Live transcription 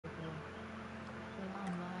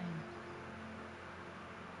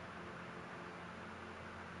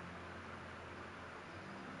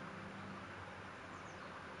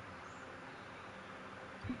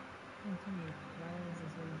Continue. Rose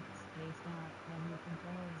is a space out. Menu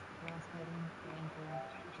controls. Cross button. Enter.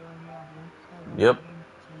 Join lobby. Hello Yep. button.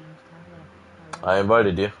 Change tablet. Hello I button.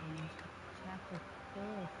 invited you. Change chapter.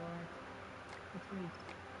 Pillow fort. Retreat.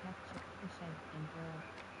 Capture. Shed. Intro.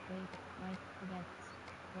 Wait. White. Forgets.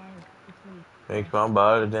 Wild. Retreat. Make Dash. my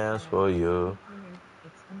body dance Extra. for you. Clear.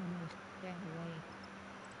 Exclamation. Getaway.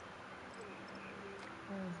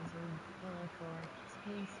 Rose is a pillow fort.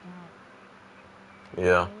 Spaced out.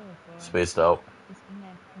 Yeah. Pillow fort. Spaced out.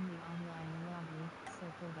 Disconnect from the online lobby.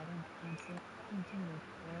 Circle button. Cancel. Continue.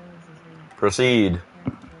 Rose is a Proceed.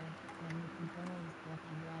 character. Menu controls. Left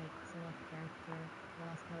and right. Select character.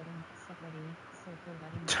 Cross button. Set ready. Circle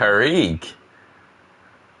button. Tariq.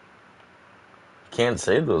 Can't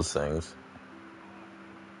say those things.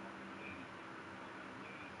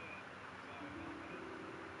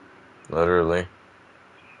 Literally.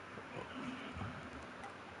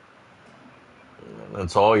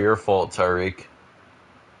 It's all your fault, Tariq.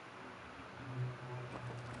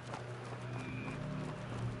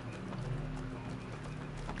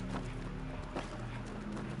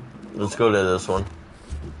 Let's go to this one.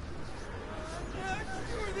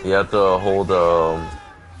 You have to hold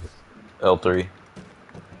L3.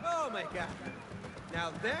 Oh my god.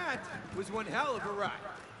 Now that was one hell of a ride.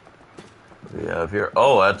 We have here.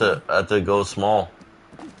 Oh, I have to go small.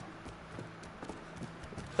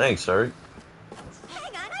 Thanks, Tariq. Hang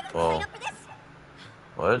on, I didn't Oh. sign up for this.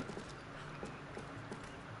 What?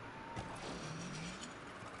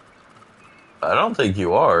 I don't think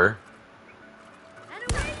you are.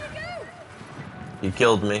 And away you go. You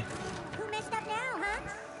killed me. Who messed up now,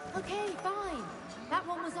 huh? Okay, fine. That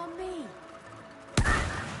one was on me.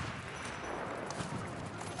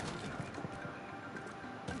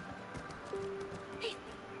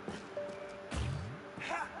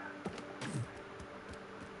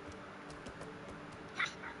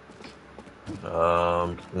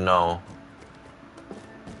 No.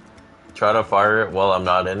 Try to fire it while I'm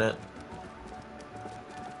not in it.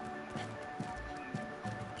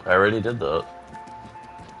 I already did that.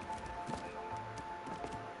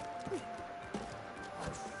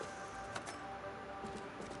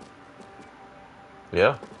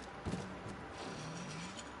 Yeah.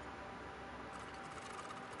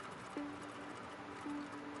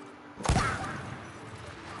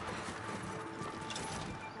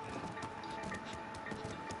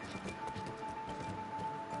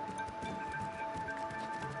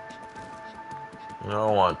 I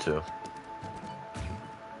don't want to.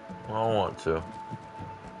 I don't want to.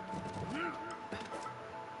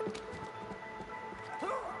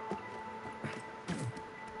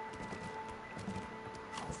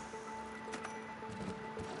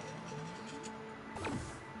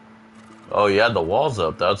 Oh, you had the walls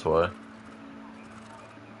up, that's why.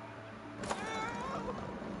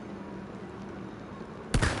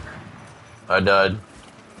 I died.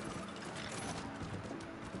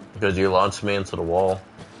 Because you launched me into the wall.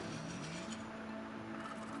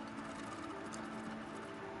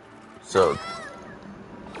 So,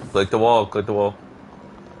 click the wall, click the wall.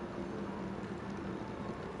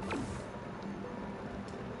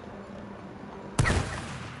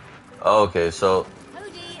 Oh, okay, so,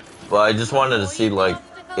 well, I just wanted to see, like,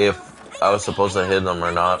 if I was supposed to hit them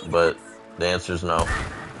or not, but the answer's no.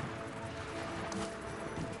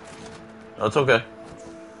 That's okay.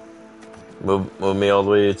 Move me all the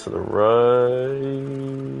way to the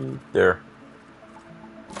right. There.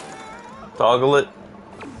 Toggle it.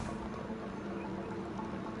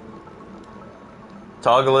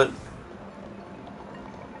 Toggle it.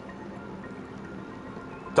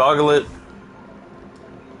 Toggle it.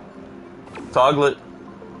 Toggle it.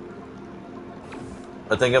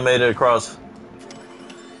 I think I made it across.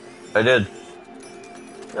 I did.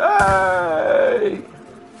 Yay!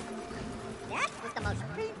 That was the most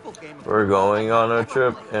Painful game of We're football going I've on our ever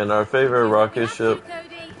trip played. in our favorite rocket ship.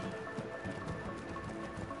 Cody.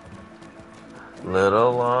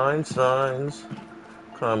 Little Einsteins,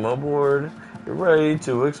 climb aboard. You're ready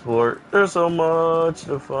to explore. There's so much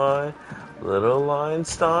to find. Little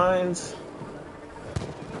Einsteins.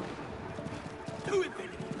 To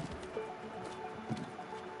infinity.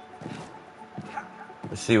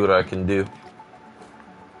 Let's see what I can do.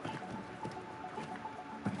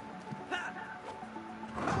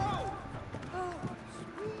 Oh,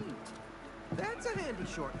 sweet. That's a handy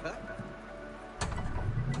shortcut.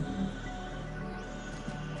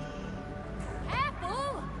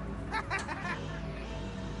 Careful!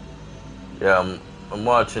 Yeah, I'm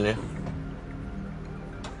watching you.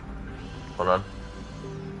 Hold on.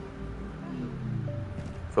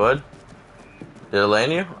 Go ahead. Did it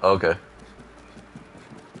land you? Okay.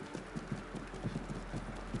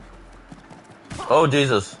 Oh,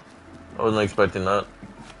 Jesus. I wasn't expecting that.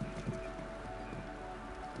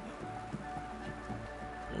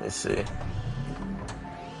 Let me see.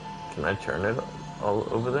 Can I turn it all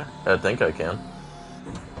over there? I think I can.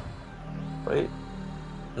 Wait.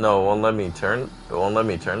 No, it won't let me turn. It won't let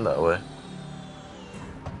me turn that way.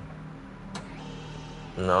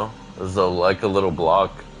 No. There's like a little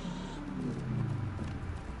block.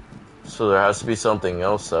 So there has to be something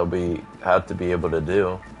else that we have to be able to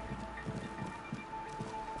do.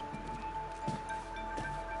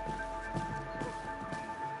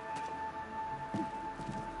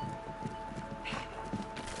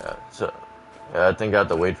 Yeah, I think I have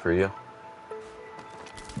to wait for you.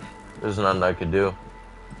 There's nothing I could do.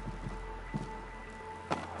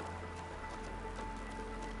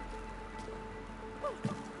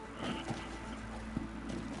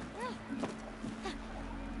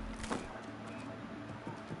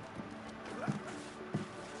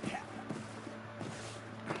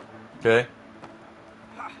 Okay.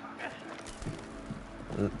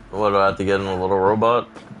 What, do I have to get in a little robot?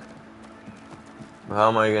 How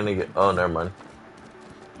am I gonna get? Oh, never mind.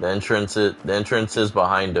 The entrance is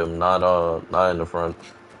behind him, not in the front.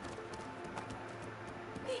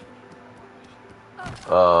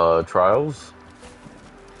 Trials?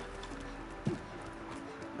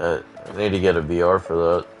 I need to get a VR for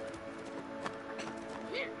that.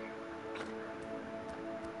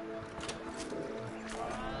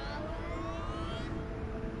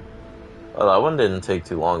 Oh, that one didn't take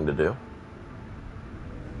too long to do.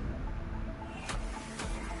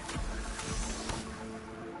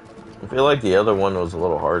 I feel like the other one was a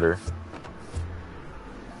little harder.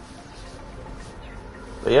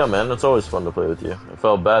 But yeah, man, it's always fun to play with you. I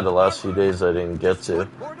felt bad the last few days I didn't get to.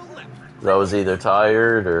 Portal left. I was either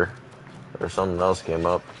tired or something else came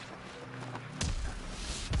up.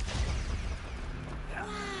 Wow,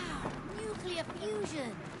 nuclear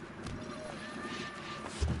fusion.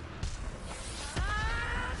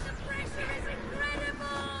 Ah, the pressure is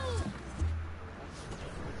incredible.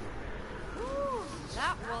 Ooh,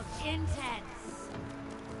 that was intense.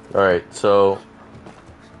 Alright, so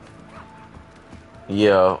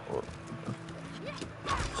yeah.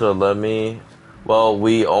 So let me well,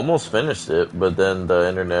 we almost finished it, but then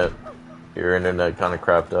your internet kind of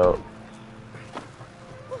crapped out.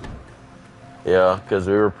 Yeah, because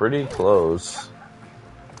we were pretty close.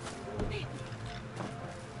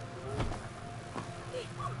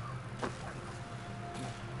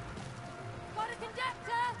 Got a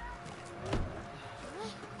conductor.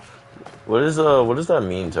 What does that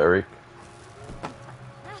mean, Tyreek?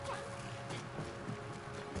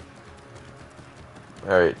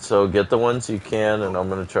 Alright, so get the ones you can, and I'm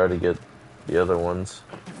gonna try to get the other ones.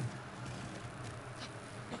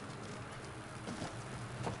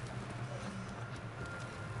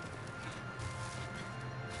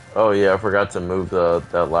 Oh yeah, I forgot to move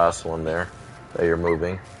that last one there that you're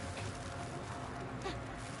moving.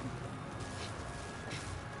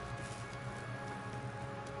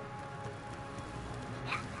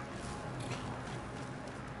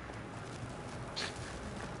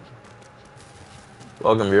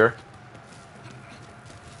 Welcome, viewer.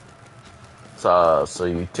 So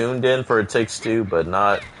you tuned in for It Takes Two, but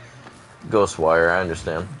not Ghostwire. I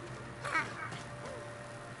understand.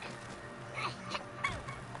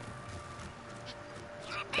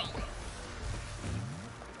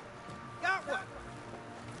 Got one.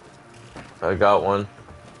 I got one.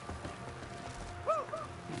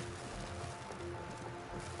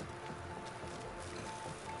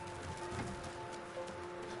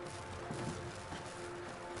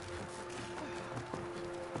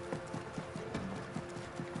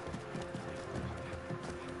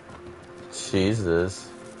 Jesus.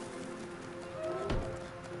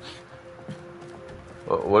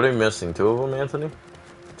 What are you missing? Two of them, Anthony?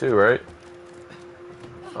 Two, right?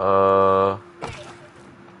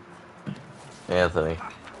 Anthony.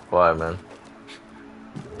 Why, man?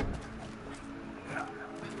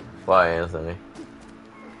 Why, Anthony?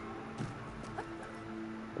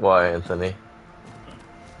 Why, Anthony?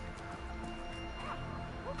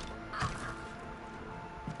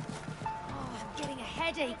 Oh, I'm getting a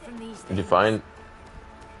headache from these Did you things. find...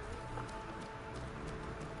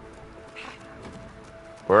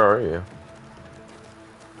 Where are you?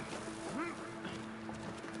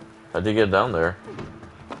 How'd you get down there?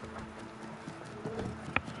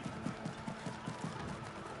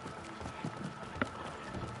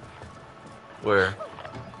 Where?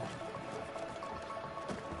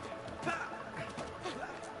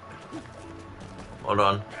 Hold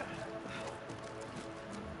on.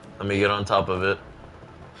 Let me get on top of it.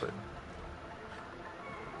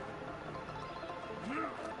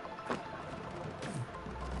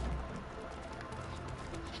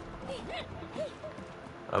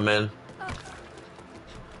 I'm in. Oh,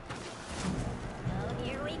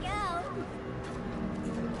 here we go.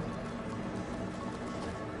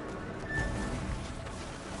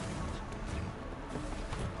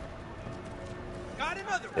 Got him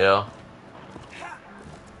otherwise. Yeah.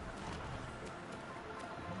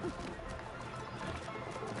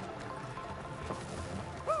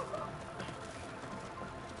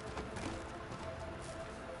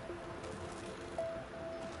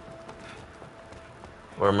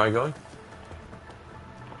 Where am I going?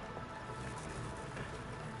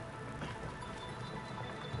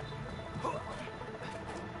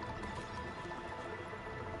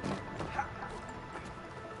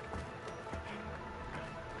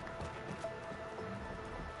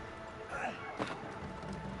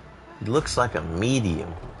 He looks like a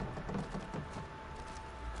medium.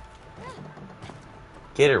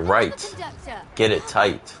 Get it Another right. conductor. Get it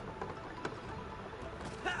tight.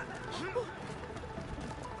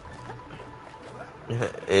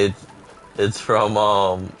 it it's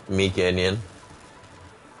from Me Canyon.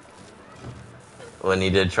 When he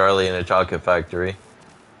did Charlie in a Chocolate Factory.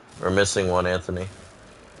 We're missing one, Anthony.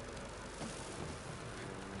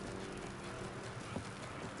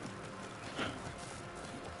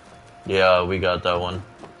 Yeah, we got that one.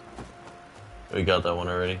 We got that one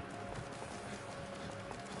already.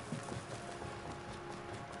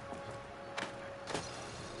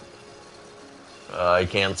 I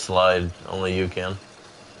can't slide. Only you can.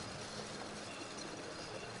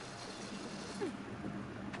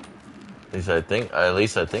 At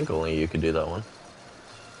least I think only you could do that one.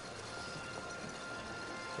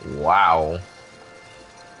 Wow.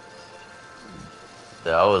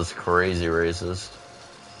 That was crazy racist.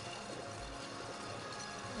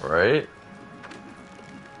 Right?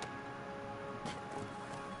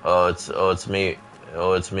 It's me.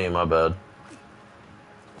 Oh, it's me, my bad.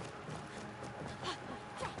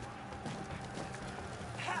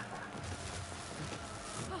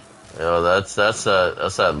 Yo, that's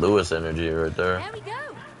that Lewis energy right there. There we go.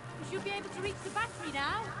 We should be able to reach the battery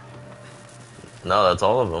now. No, that's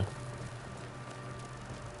all of them.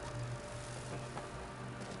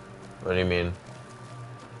 What do you mean?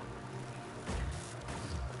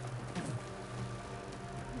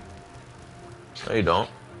 No, you don't.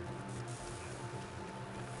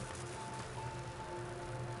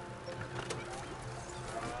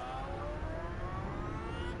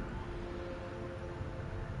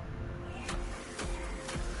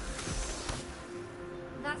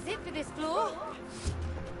 That's it for this floor.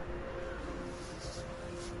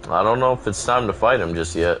 I don't know if it's time to fight him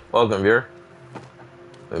just yet. Welcome, viewer.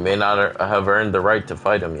 We may not have earned the right to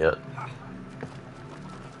fight him yet.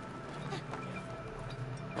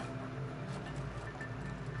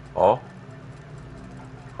 Oh?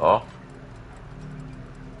 Oh?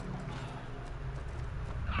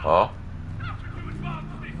 Oh?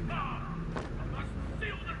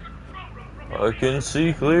 I can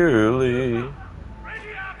see clearly.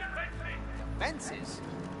 Defenses?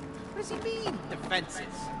 What does he mean, defenses?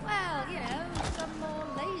 Well, you know, some more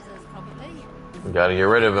lasers probably. We gotta get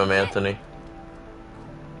rid of him, Anthony.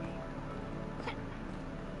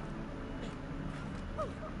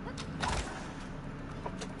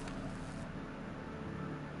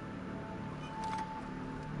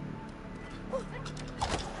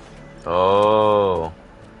 Oh.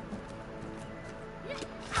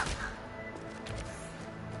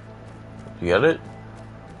 You get it?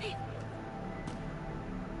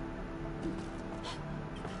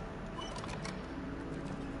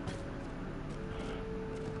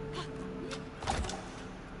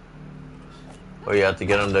 Oh, you have to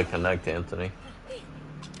get him to connect, Anthony.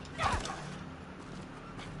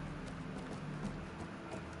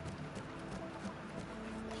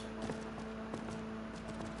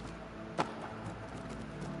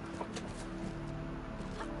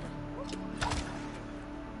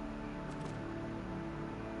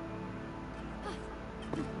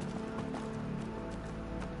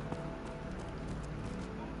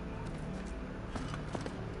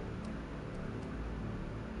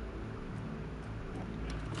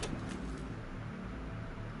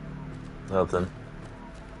 Nothing.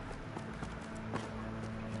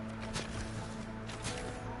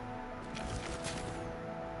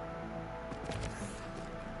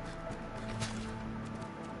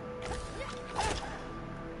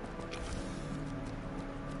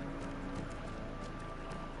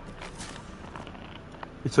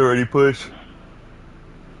 It's already pushed.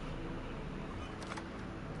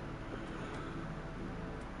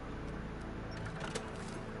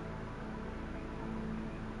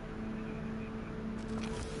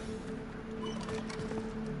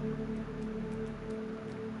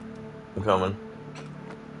 I'm coming.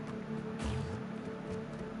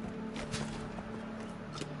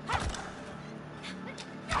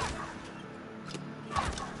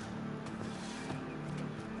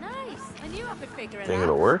 Nice. I knew I could figure it Think out.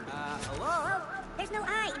 it'll work? Hello? There's no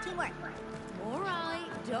I in teamwork. All right,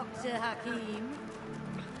 Dr. Hakim.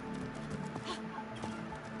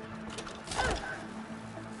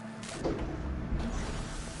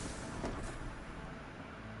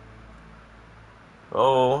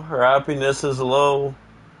 Oh, her happiness is low.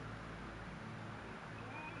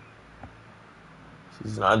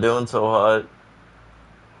 She's not doing so hot.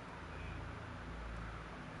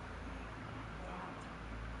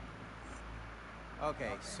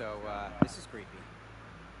 Okay, so, this is creepy.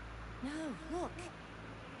 No, look.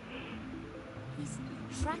 He's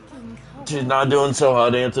tracking her. She's not doing so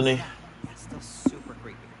hot, Anthony. Yeah, still super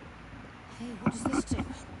creepy. Hey, what does this do?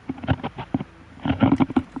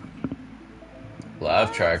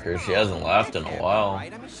 Laugh tracker. She hasn't laughed in a while.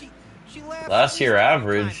 Right? I mean, she laughs Last year at least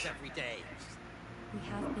 20 average. times every day. We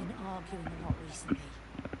have been arguing a lot recently.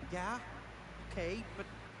 Yeah, okay, but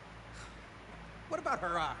what about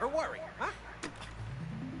her worry, huh?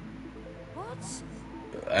 What?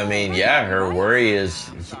 I mean, yeah, her worry is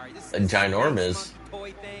Sorry, this ginormous. space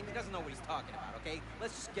monkey toy thing. He doesn't know what he's talking about. Okay,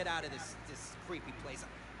 let's just get out of this creepy place.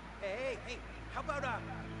 Hey, how about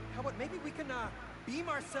maybe we can beam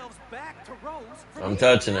ourselves back to Rose? I'm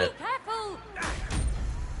touching Be it. careful!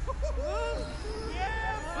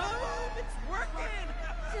 Yeah, boom! It's working.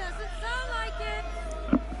 Doesn't sound like it.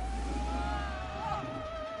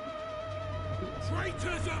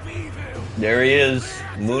 Traitors of evil! There he is,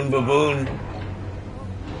 Moon Baboon.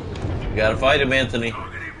 You gotta fight him, Anthony.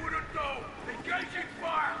 Targeting wooden door! Engaging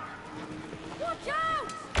fire! Watch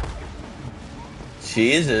out!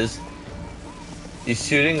 Jesus. He's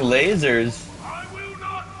shooting lasers. I will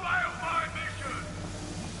not fail my mission!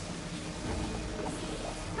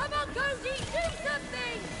 Come on, Cody, do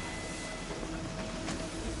something!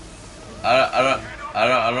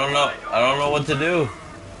 I don't know what to do.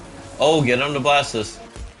 Oh, get him to blast us.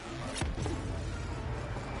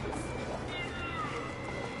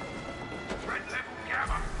 Threat level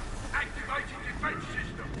gamma! Activating defense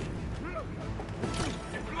system!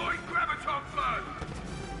 Deploying graviton burn!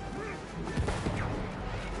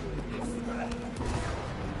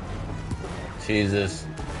 Jesus.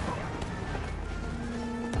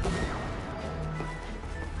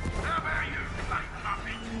 How about you, clay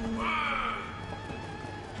puppet?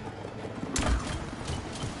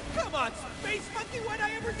 Come on, space monkey! What'd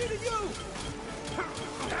I ever do to you?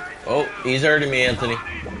 Oh, he's hurting me, Anthony.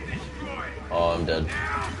 Destroy! Oh, I'm dead.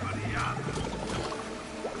 Now for the other!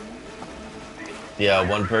 Yeah,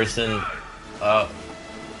 one person.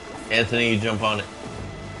 Anthony, you jump on it.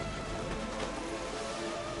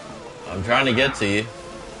 I'm trying to get to you.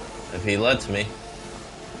 If he lets me.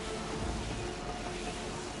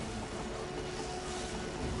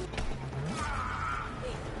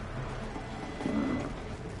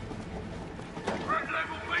 Threat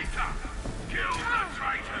level beta! Kill the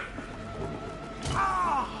traitor!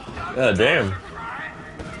 God damn.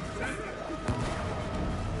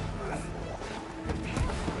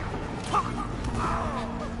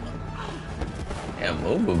 Yeah,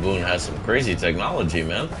 Moon Baboon has some crazy technology,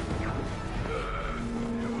 man.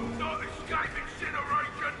 You will not escape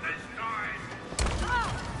incineration this time!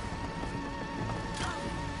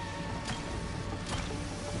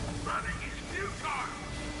 Running is futile!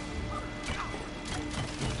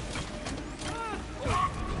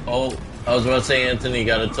 Oh, I was about to say, Anthony, you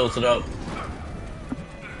gotta tilt it up.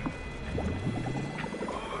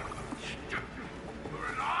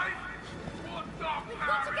 We're alive? What the Got to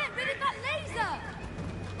power get rid of that laser!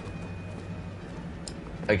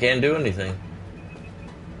 I can't do anything.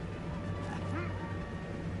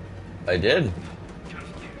 I did. Just you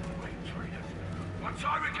wait, traitors. Once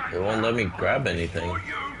I regain It won't let me grab anything. for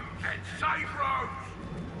you and save Rose!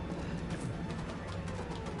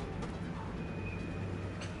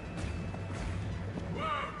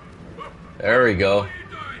 There we go. What are you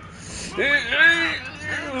doing?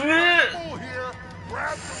 Here,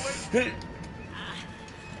 grab the link.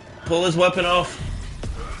 Pull his weapon off.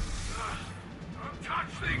 Don't touch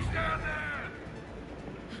things down there!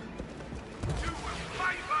 You will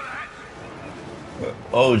pay for that!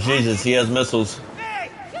 Oh, Jesus, he has missiles. Hey!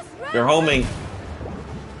 Just run! They're homing.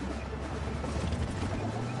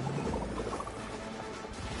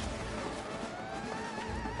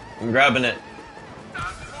 I'm grabbing it.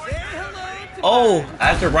 Say hello to Oh, I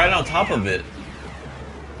have to ride on top of it.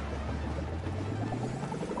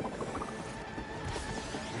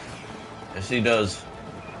 Yes, he does.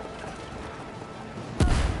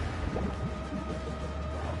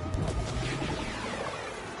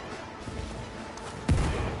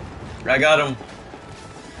 I got him.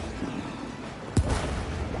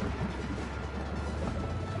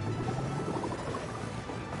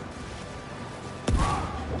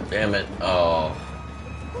 Damn it. Oh.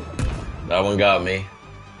 That one got me.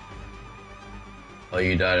 Oh,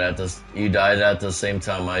 you died at the same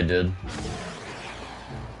time I did.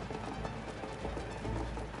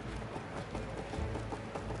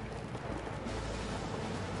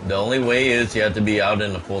 The only way is you have to be out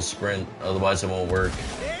in a full sprint, otherwise it won't work.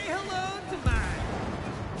 Say hello to mine.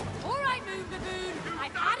 All right, Moon Baboon.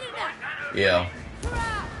 I've had enough. Yeah.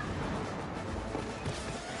 Hurrah!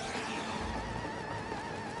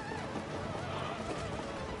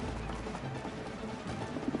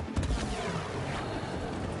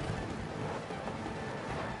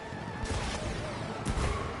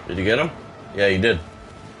 Did you get him? Yeah, you did.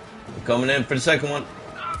 I'm coming in for the second one.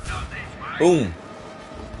 Boom.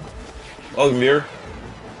 Welcome here.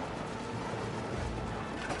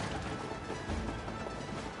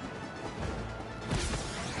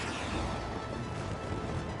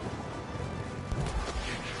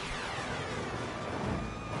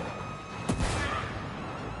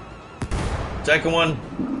 Second one.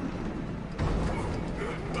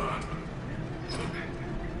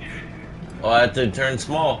 Oh, I have to turn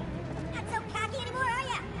small. Not so cocky anymore, are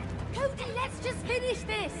ya? Cody, let's just finish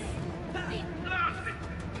this.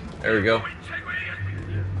 There we go.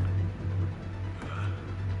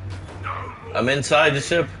 I'm inside the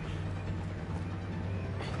ship.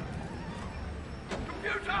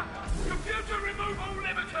 Computer, remove all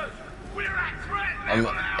limiters. We're at threat.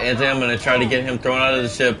 Anthony, I'm gonna try to get him thrown out of the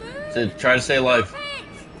ship to try to stay alive. Perfect.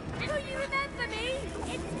 Do you remember me?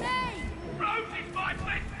 It's me. Rose is my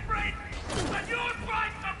best friend, and you're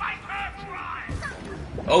trying to make her cry.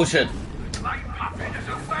 Oh shit. Like Puppet has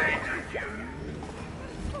abandoned you.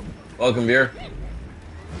 Welcome, Beer.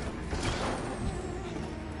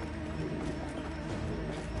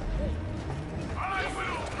 I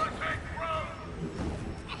will protect Rose.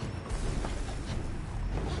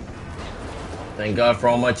 Thank God for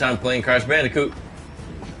all my time playing Crash Bandicoot.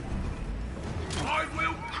 I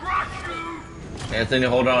will crush you. Anthony,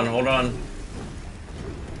 hold on, hold on.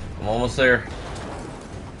 I'm almost there.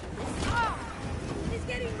 Oh, it's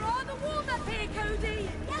getting rather warm up here, Cody.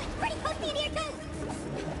 Yeah, it's pretty toasty in here, too.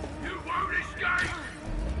 You won't escape.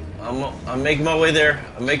 I'm making my way there.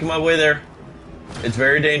 I'm making my way there. It's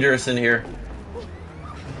very dangerous in here.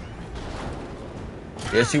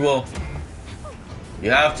 Yes, you will.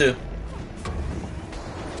 You have to.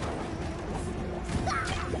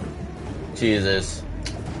 Jesus.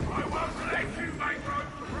 I won't let you make Rose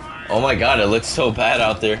cry. Oh my God, it looks so bad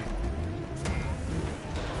out there.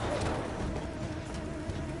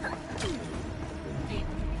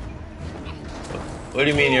 What do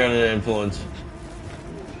you mean you're under the influence?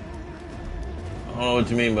 I don't know what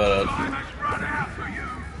you mean by that. Time has run out for you.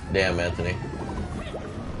 Damn, Anthony.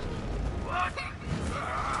 What?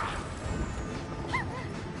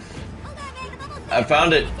 Hold on, man, the bubble's I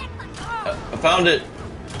found it. I found it.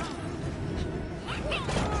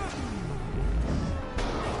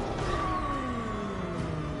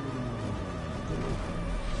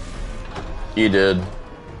 You did.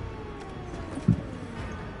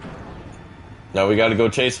 Now we gotta go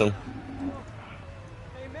chase him.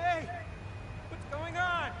 Hey, May. What's going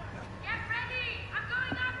on? Get ready. I'm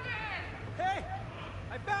going after him. Hey,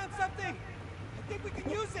 I found something. I think we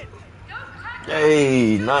can use it. Don't touch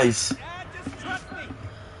Yay, nice. Just trust me.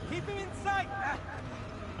 Keep him in sight.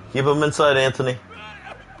 Keep him inside, Anthony.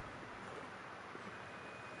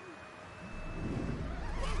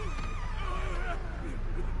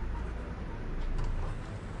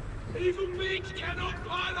 Evil meat cannot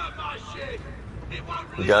pilot my ship. It won't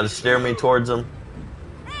You gotta steer me towards him.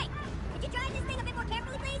 Hey, could you drive this thing a bit more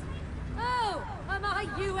carefully, please? Oh, are my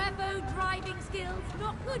UFO driving skills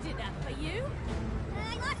not good enough for you?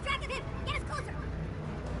 I lost track of him. Get us closer.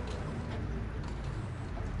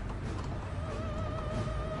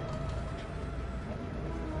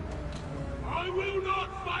 I will not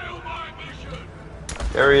fail my mission.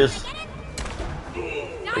 There he is.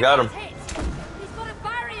 I got him. Hit. He's got a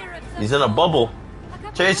barrier of some He's in a sort. bubble.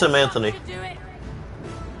 Like a Chase him, bubble Anthony. should do it.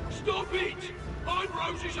 Stop it! I'm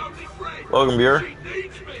Rose's only friend. Welcome, Beer. She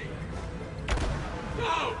needs me. No!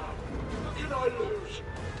 How can I lose?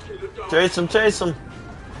 To the dark. Chase him, chase him.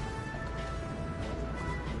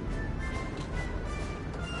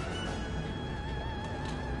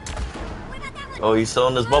 What about that one? Oh, he's still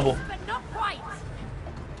in his bubble. Close, but not quite.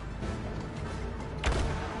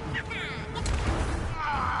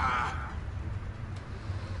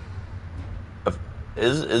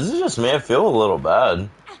 Is it just me? I feel a little bad.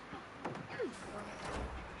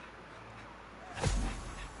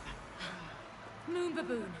 Boon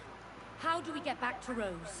Baboon, how do we get back to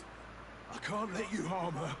Rose? I can't let you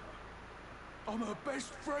harm her. I'm her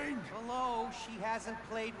best friend. Hello, she hasn't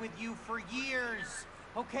played with you for years,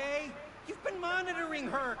 okay? You've been monitoring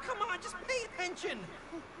her. Come on, just pay attention.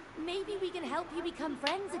 Maybe we can help you become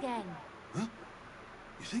friends again. Huh?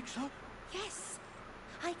 You think so? Yes.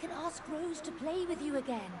 I can ask Rose to play with you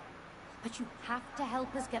again. But you have to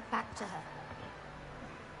help us get back to her.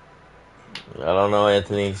 I don't know,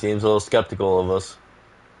 Anthony. He seems a little skeptical of us.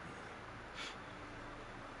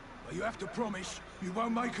 Well, you have to promise you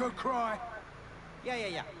won't make her cry.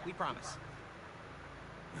 Yeah, we promise.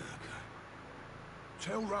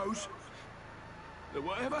 Tell Rose that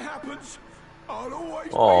whatever happens, I'll always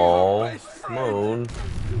be Aww, her best friend. Moon.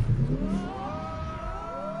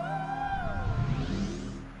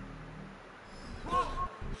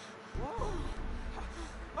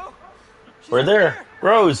 Oh, she's We're up there.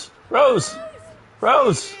 Rose! Rose!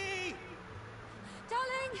 Rose! Hey,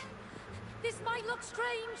 Darling, this might look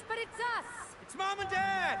strange, but it's us. it's Mom and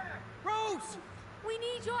Dad. Rose, We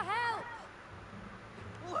need your help.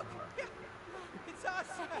 look. Yeah, it's us.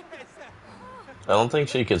 I don't think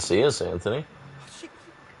she could see us, Anthony. she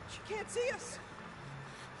can't see us.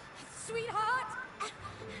 Sweetheart,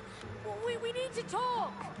 we need to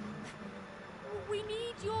talk. We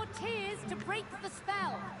need your tears to break the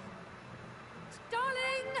spell.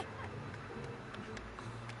 Darling!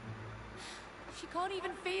 She can't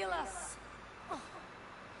even feel us. Oh,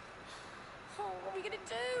 what are we gonna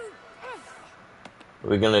do? What are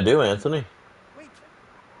we gonna do, Anthony? Wait,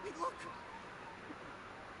 look.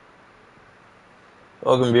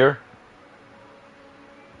 Welcome, Beer.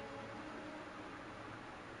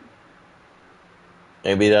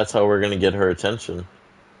 Maybe that's how we're gonna get her attention. Did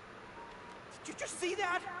you just see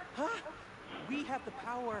that? Huh? We have the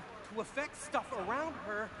power to affect stuff around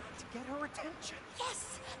her to get her attention.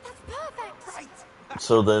 Yes, that's perfect. Right.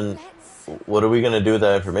 So then, Let's what are we gonna do with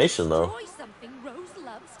that information, though? destroy something Rose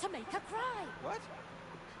loves to make her cry. What?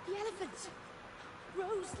 The elephant.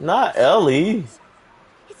 Rose Not loves Ellie. elephants.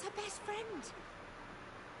 It's her best friend.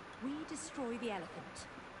 We destroy the elephant.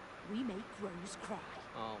 We make Rose cry.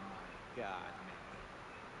 Oh my God.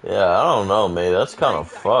 Yeah, I don't know, May. That's kind of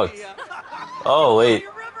fucked. Oh, wait.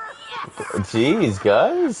 Jeez,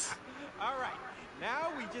 guys. All right. Now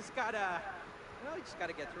we just gotta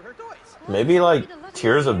get through her toys. Maybe, like,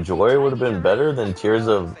 Tears of Joy would have been better than Tears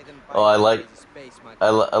of... Oh, I like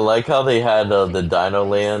how they had the Dino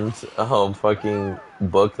Land fucking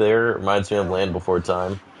book there. Reminds me of Land Before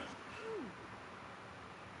Time.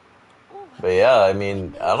 But yeah, I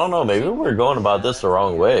mean, I don't know. Maybe we're going about this the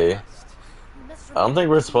wrong way. I don't think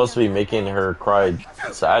we're supposed to be making her cry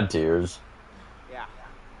sad tears. Yeah.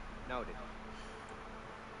 Noted.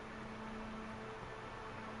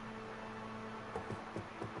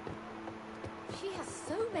 She has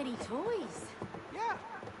so many toys. Yeah,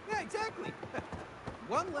 exactly.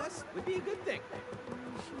 One less would be a good thing.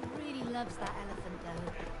 She really loves that elephant,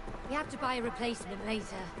 though. We have to buy a replacement later.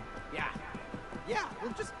 Yeah,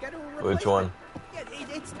 we'll just get her a replacement. Which one? Yeah,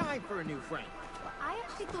 it's time for a new friend. I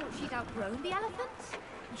actually thought she'd outgrown the elephant.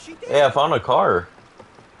 She did. Hey, I found a car.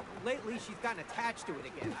 Lately, she's gotten attached to it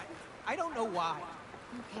again. I don't know why.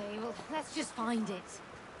 Okay, well, let's just find it.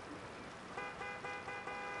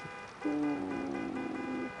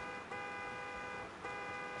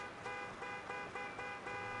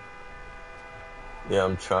 Yeah,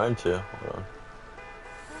 I'm trying to. Hold on.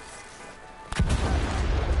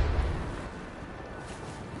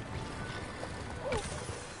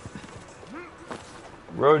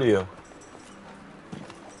 Rodeo.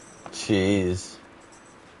 Jeez.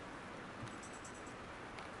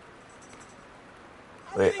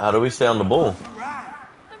 Wait, how do we stay on the bull?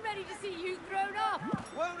 I'm ready to see you grown up.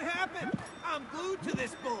 Won't happen. I'm glued to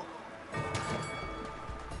this bull.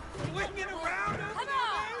 Swinging around over Come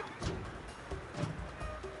on.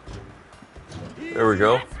 There we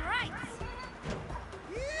go. That's right.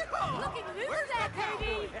 Yeehaw! Looking loose Where's there, that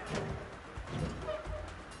Cody.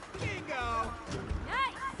 Bingo!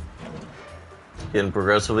 Nice. Getting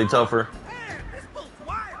progressively tougher. Man, this bull's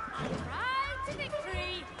wild. Right to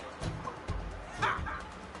victory.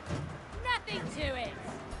 Nothing to it.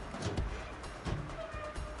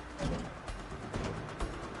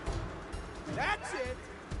 That's it.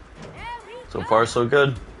 There we So go. far, so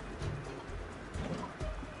good.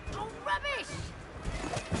 Oh, rubbish.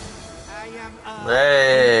 I am,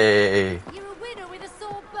 Hey, You're a winner with a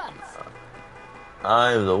sore butt.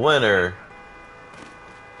 I'm the winner.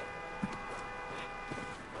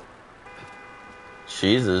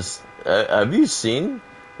 Jesus. Have you seen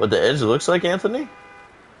what the edge looks like, Anthony?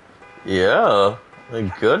 Yeah. My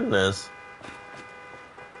goodness.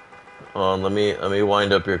 Let me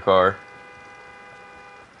wind up your car.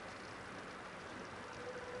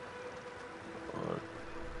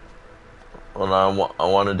 Hold on, I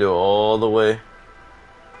want to do it all the way.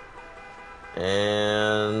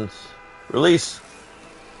 And release.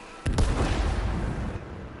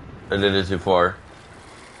 I did it too far.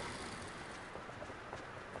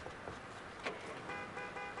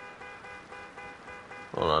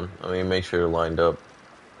 Hold on, let me make sure you're lined up.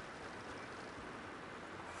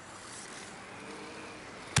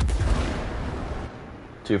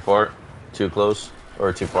 Too far? Too close?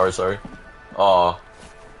 Or too far, sorry. Aw.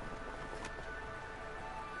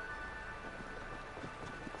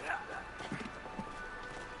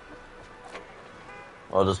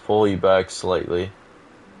 I'll just pull you back slightly.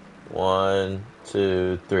 1,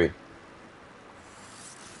 2, 3.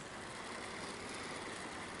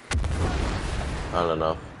 Not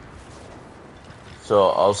enough. So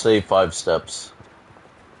I'll say 5 steps.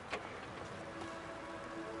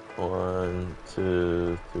 1,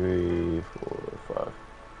 2, 3, 4,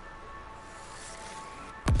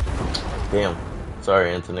 5. Damn.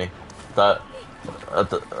 Sorry, Anthony. I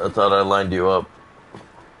thought I lined you up.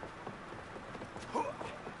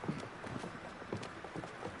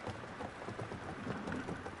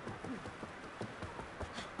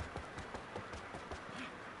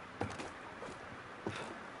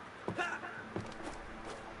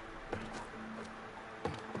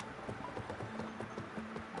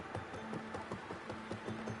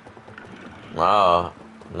 Ah,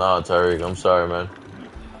 no, Tyreek, I'm sorry, man.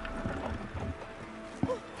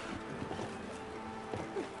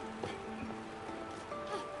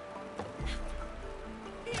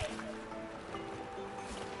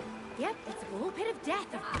 Yep, it's a little bit of death.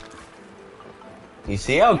 You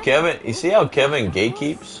see how Kevin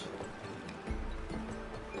gatekeeps?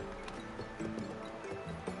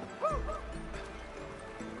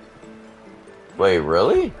 Wait,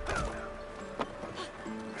 really?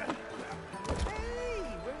 Hey,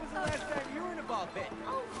 when was the last time you were in a ball pit?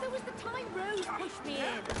 Oh, there was the time Rose pushed me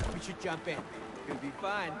in. We should jump in. It'll be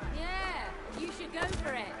fun. Yeah, you should go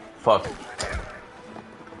for it. Fuck.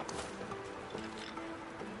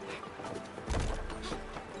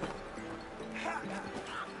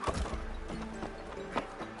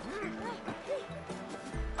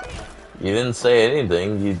 You didn't say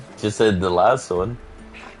anything, you just said the last one.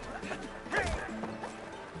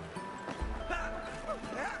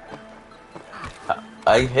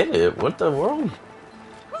 I hit it, what the world?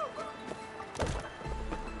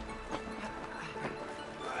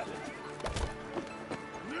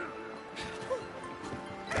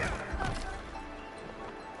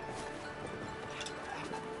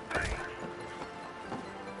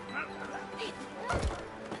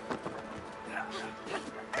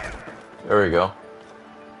 There we go.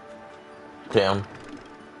 Damn.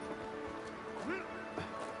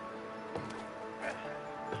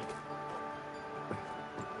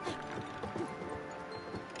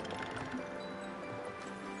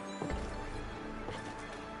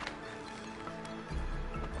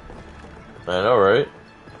 I know, right?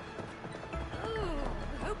 Ooh,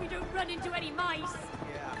 hope we don't run into any mice.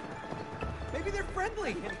 Yeah. Maybe they're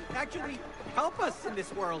friendly and actually help us in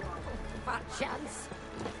this world. Fat chance.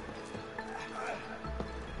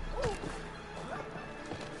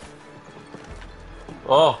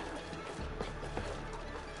 Oh.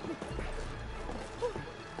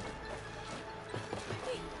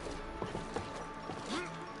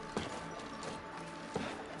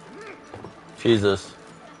 Jesus.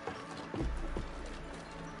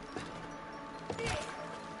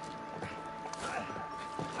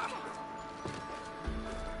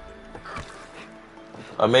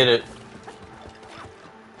 I made it.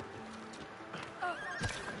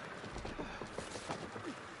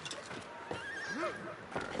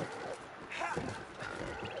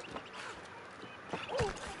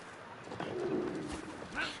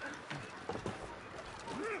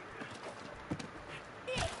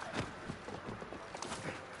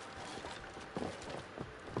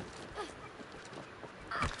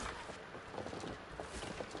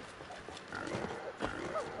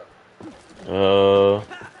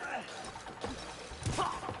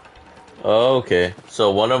 Oh, okay.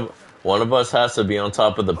 So one of us has to be on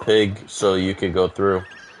top of the pig so you could go through.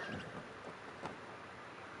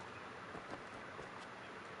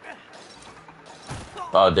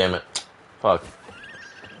 Oh, damn it. Fuck.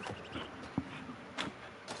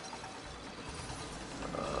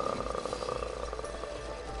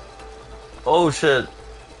 Oh, shit.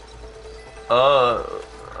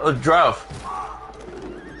 A drought.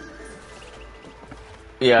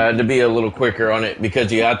 Yeah, I had to be a little quicker on it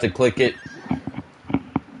because you have to click it.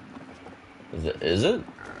 Is it?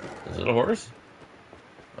 Is it a horse?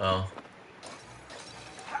 Oh.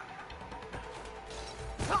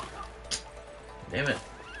 Damn it.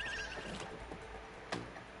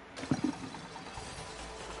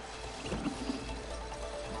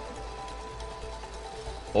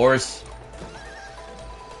 Horse.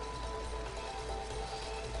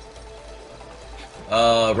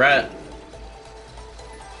 Rat.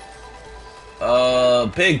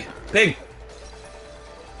 Pig. Pig.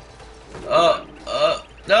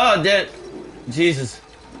 No, dead. Jesus.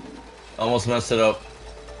 Almost messed it up.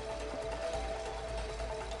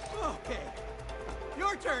 Okay.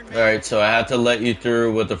 Your turn, man. Alright, so I had to let you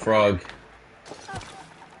through with the frog.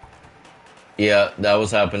 Yeah, that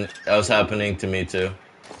was happening to me too.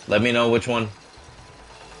 Let me know which one.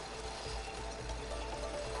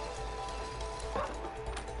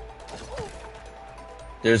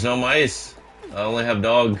 There's no mice. I only have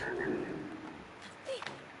dog.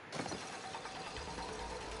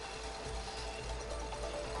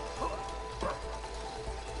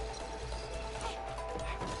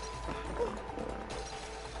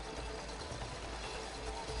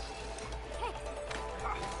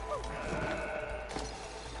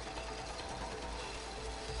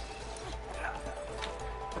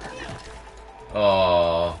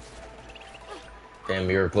 Oh, damn,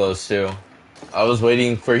 you were close too. I was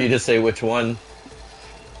waiting for you to say which one.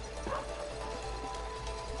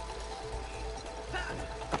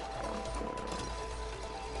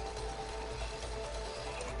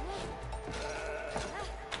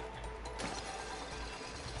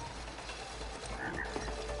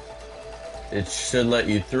 It should let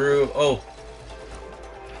you through. Oh.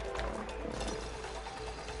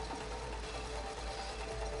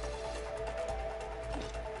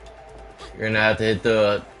 You're gonna have to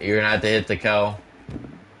hit the cow.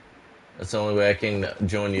 That's the only way I can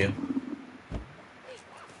join you.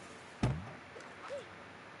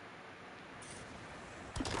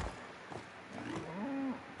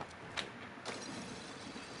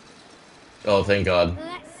 Oh, thank God.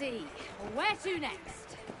 Let's see. Where to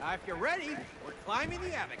next? If you're ready, we're climbing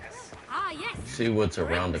the abacus. Ah, yes. See what's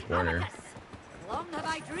around the Great corner. abacus. Long have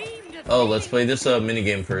I dreamed of Oh, let's play sailing. this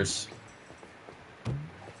minigame first.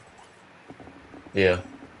 Yeah.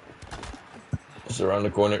 It's around the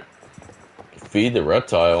corner. Feed the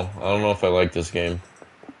reptile. I don't know if I like this game.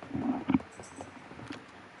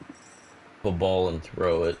 A ball and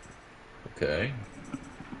throw it. Okay.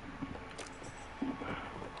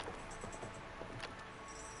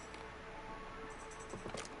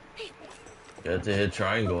 Got to hit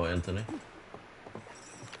triangle, Anthony.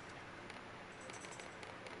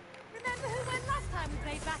 Remember who won last time we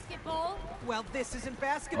played basketball? Well, this isn't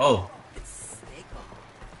basketball. Oh. It's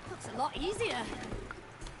stickball. Looks a lot easier.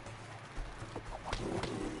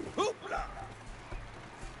 Hoopla!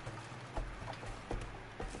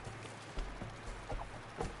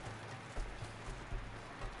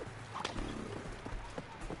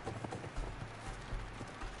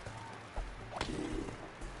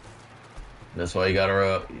 That's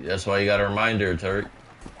why you got a reminder, Turk.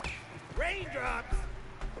 Raindrops.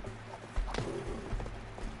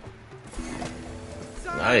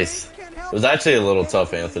 Sorry, Nice. can't It help was it. actually a little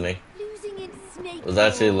tough, Anthony. Losing its snake. It was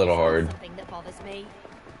actually a little claws is hard. Something that bothers me.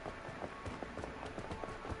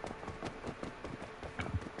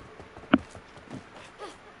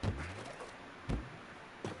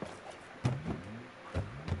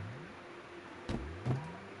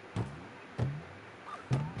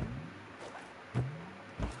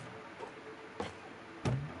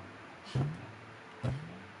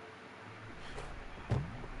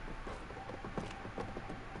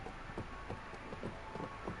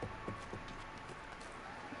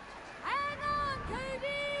 Hang on,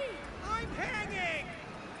 Cody! I'm hanging.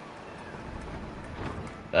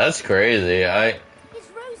 That's crazy. It's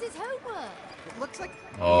Rose's homework. It looks like.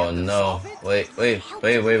 we Oh have to no. solve it. Wait,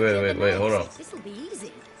 hold on. This'll be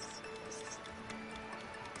easy.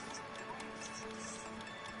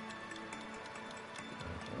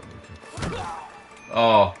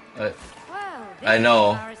 Oh, Well, I this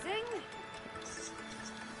know. is embarrassing.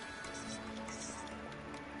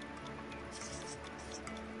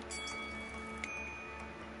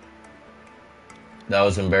 that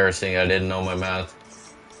was embarrassing. I didn't know my math.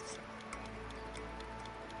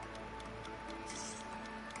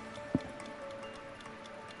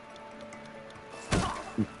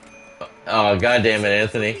 Oh, God damn it,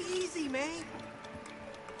 Anthony. Pretty easy, man.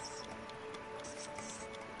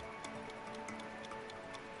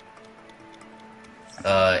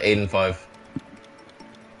 8 and 5.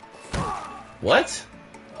 What?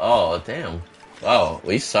 Oh, damn. Wow,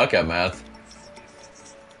 we suck at math.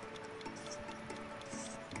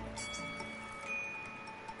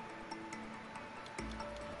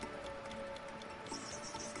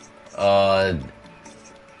 Uh,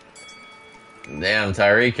 damn,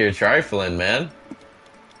 Tyreek, you're trifling, man.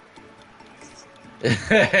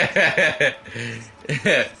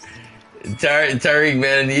 Tyreek,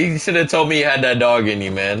 man, you should have told me you had that dog in you,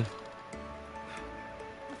 man.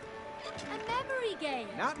 A memory game.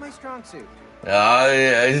 Not my strong suit.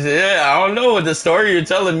 Yeah, I don't know what the story you're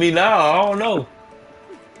telling me now. I don't know.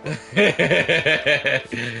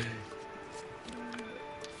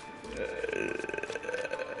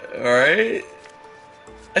 All right.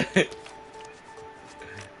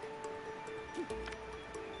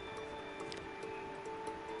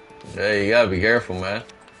 Hey, you gotta be careful, man.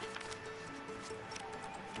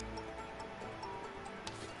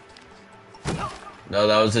 No,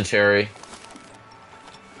 that was a cherry.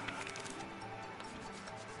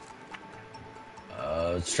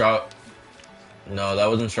 Straw. No, that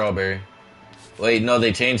wasn't strawberry. Wait, no,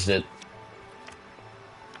 they changed it.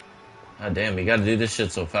 God damn, you gotta do this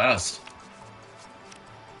shit so fast.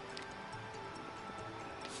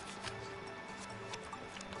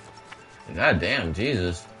 God damn,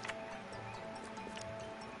 Jesus.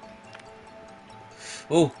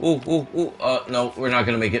 Ooh, ooh, ooh, ooh. No, we're not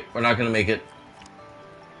gonna make it. We're not gonna make it.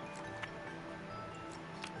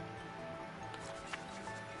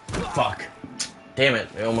 Fuck. Damn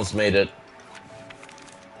it, we almost made it.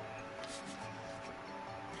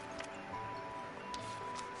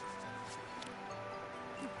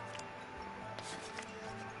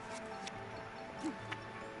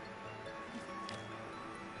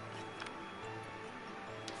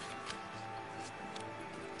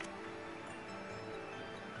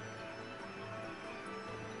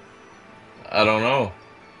 I don't know.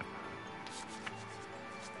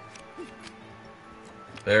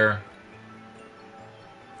 There.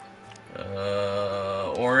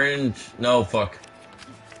 Orange. No, fuck.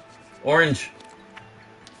 Orange.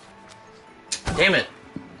 Damn it.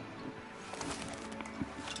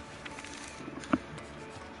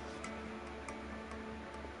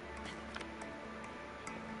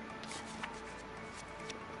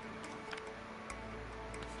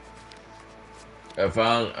 I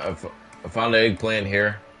found the eggplant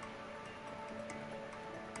here.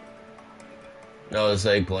 No, it's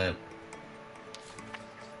eggplant.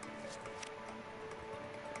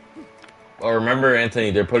 Oh, remember, Anthony,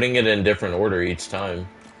 they're putting it in different order each time.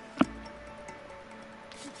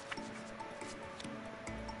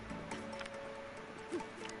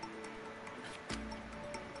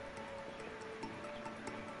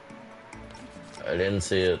 I didn't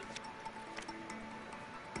see it.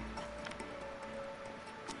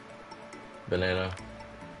 Banana.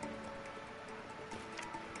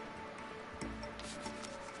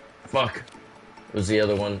 Fuck. It was the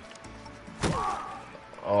other one.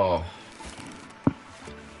 Oh.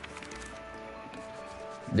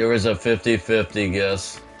 There was a 50-50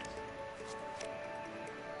 guess.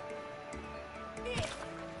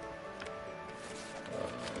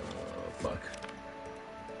 Fuck.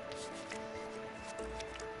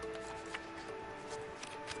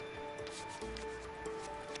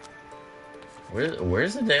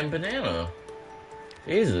 Where's the damn banana?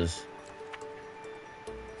 Jesus.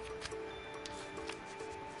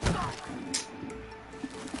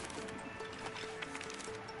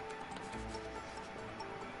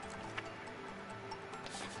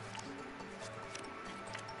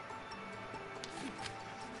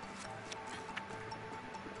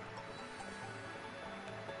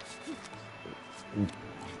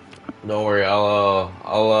 Don't worry, I'll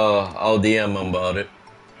DM him about it.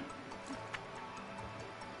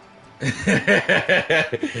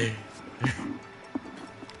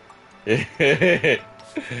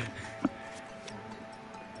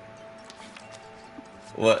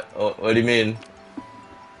 What do you mean?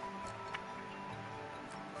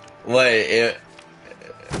 What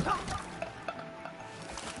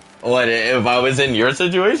if I was in your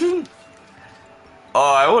situation?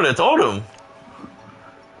 Oh, I would have told him.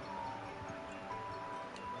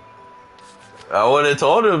 I would have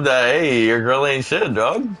told him that, hey, your girl ain't shit,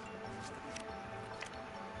 dog.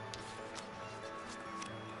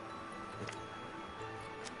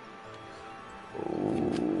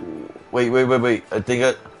 Wait. I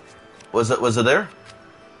think was it there?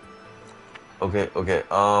 Okay.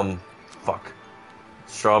 Fuck.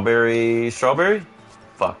 Strawberry?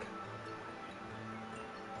 Fuck.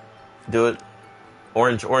 Do it.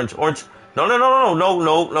 Orange. No.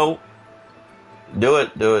 Do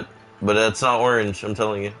it. But that's not orange, I'm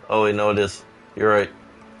telling you. Oh wait, no it is. You're right.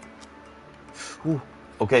 Ooh,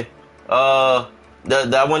 okay.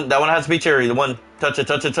 That one has to be cherry. The one. Touch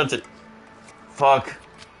it. Fuck.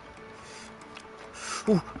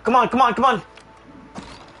 Ooh, come on.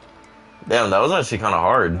 Damn, that was actually kind of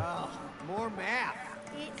hard.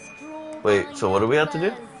 Wait, so what do we have to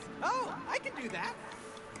do? Oh, I can do that.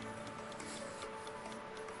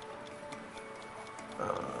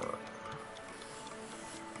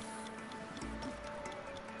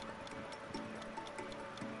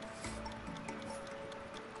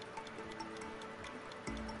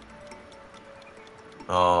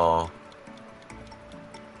 Oh.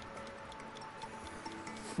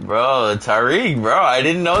 Bro, Tariq, bro, I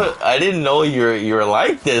didn't know you were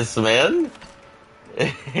like this, man.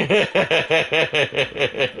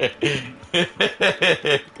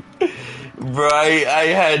 Bro, I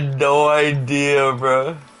had no idea,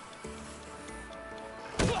 bro.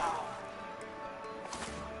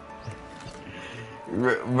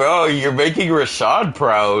 Bro, you're making Rashad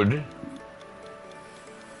proud.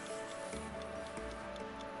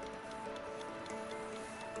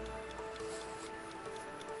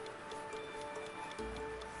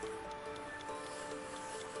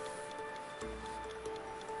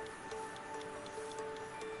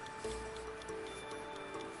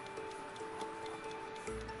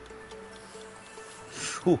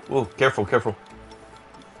 Ooh, ooh, careful, careful.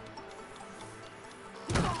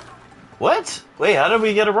 What? Wait, how did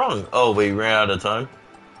we get it wrong? Oh, we ran out of time.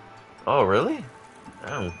 Oh, really?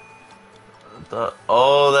 Damn.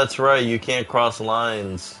 Oh, that's right. You can't cross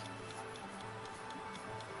lines.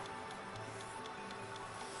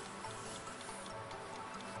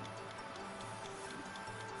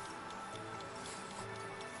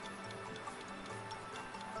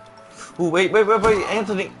 Ooh, wait,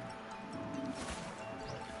 Anthony.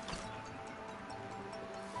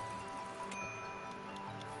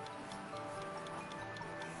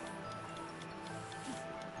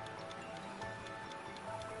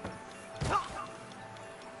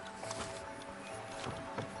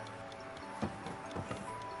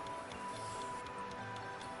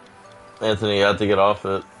 Anthony, you have to get off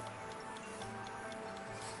it.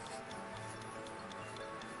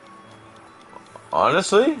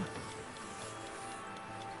 Honestly?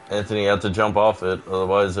 Anthony, you have to jump off it,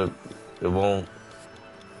 otherwise it won't.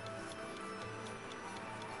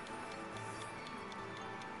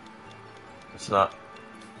 It's not.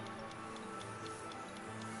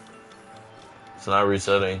 It's not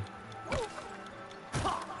resetting.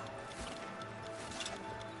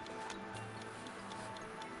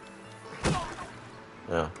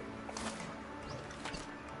 Yeah.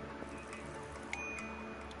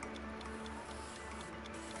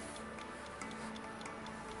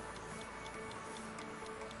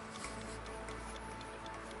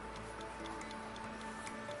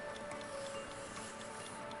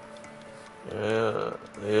 Yeah.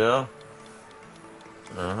 Yeah.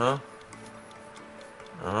 Uh-huh.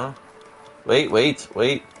 Uh-huh. Wait.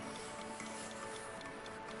 Wait.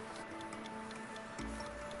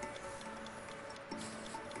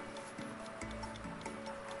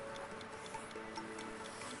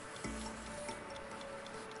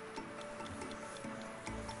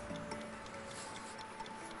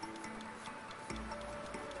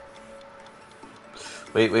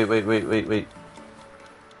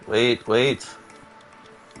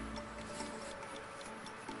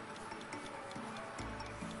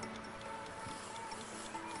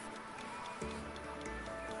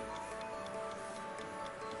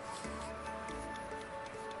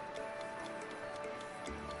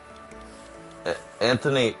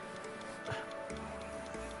 Anthony.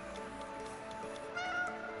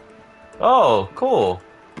 Oh, cool.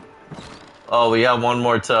 Oh, we have one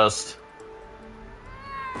more test.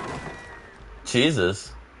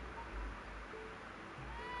 Jesus.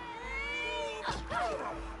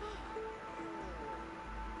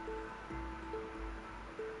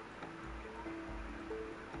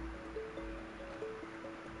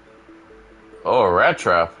 Oh, a rat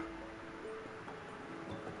trap.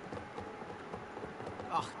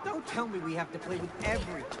 Oh, don't tell me we have to play with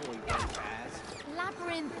every toy Rose has.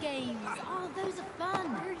 Labyrinth games. Oh, those are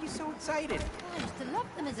fun. Why are you so excited? I used to love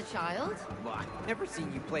them as a child. Well, I've never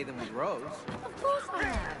seen you play them with Rose. Of course I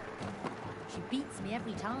have. She beats me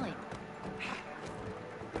every time.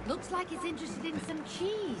 Looks like it's interested in some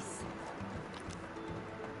cheese.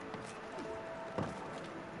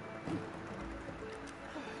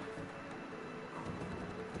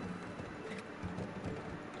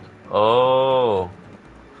 Oh.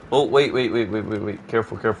 Oh, wait.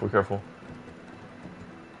 Careful.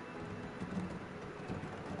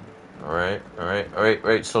 Alright.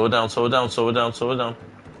 Slow it down.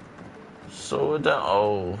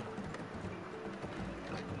 Oh.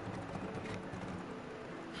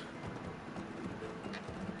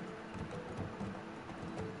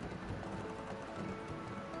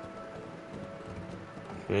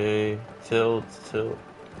 Okay. Tilt.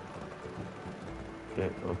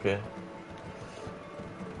 Okay.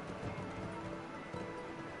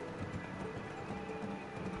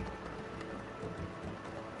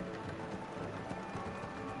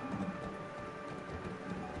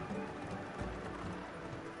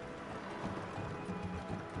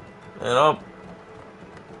 You know,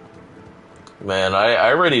 man, I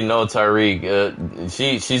already know Tyreek.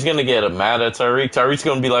 She's gonna get mad at Tyreek. Tyreek's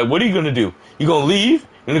gonna be like, "What are you gonna do? You gonna leave?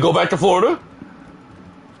 You gonna go back to Florida?"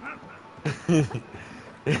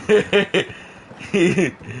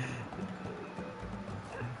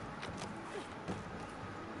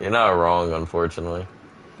 You're not wrong, unfortunately.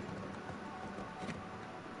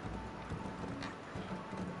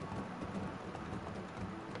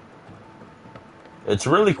 It's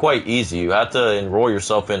really quite easy. You have to enroll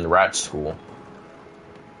yourself in rat school.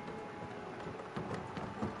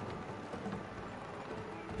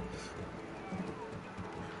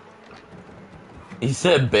 He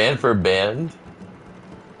said band for band.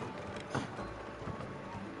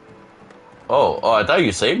 Oh, I thought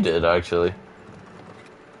you saved it, actually.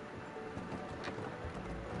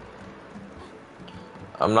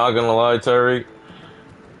 I'm not gonna lie, Tyreek.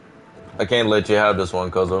 I can't let you have this one,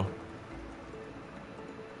 cuzzo.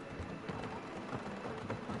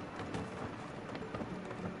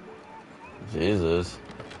 Jesus.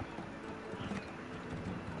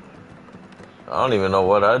 I don't even know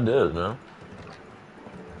what I did, man.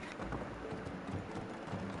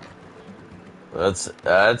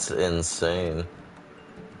 That's insane.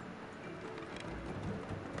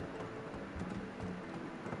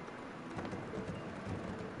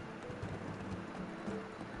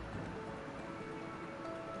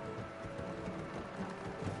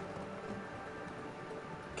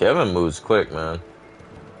 Kevin moves quick, man.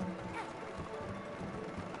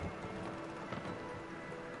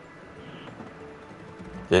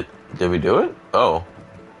 Did we do it? Oh.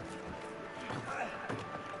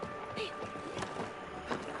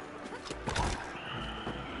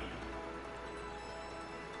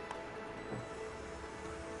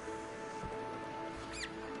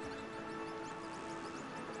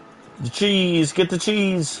 The cheese! Get the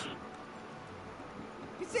cheese!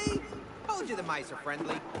 You see? Told you the mice are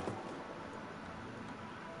friendly.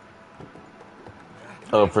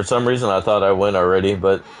 Oh, for some reason I thought I went already,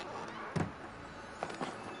 but...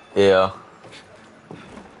 Yeah.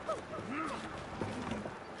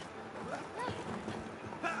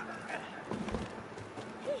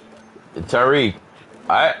 Tariq,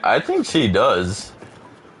 I think she does.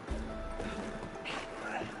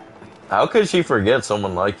 How could she forget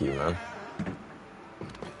someone like you, man?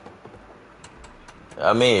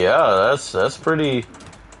 I mean, yeah, that's pretty...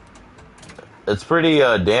 It's pretty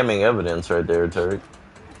damning evidence right there, Tariq.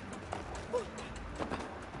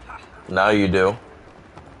 Now you do.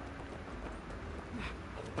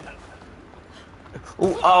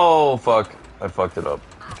 Ooh, oh, fuck. I fucked it up.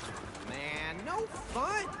 Man, no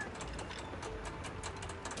fun.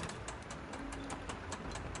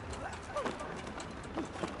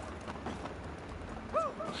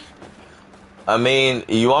 I mean,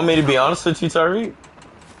 you want me to be honest with you, Tariq?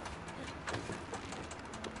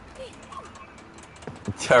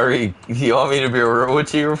 Tariq, you want me to be real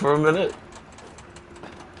with you for a minute?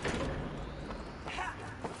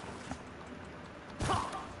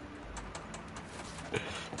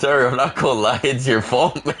 Tariq, I'm not gonna lie, it's your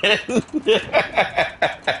fault, man.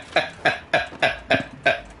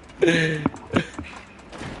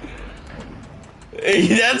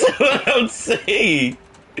 That's what I'm saying.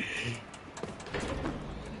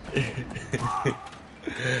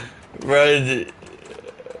 Bro,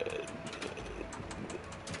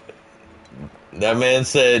 that man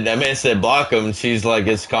said block him. She's like,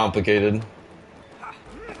 it's complicated.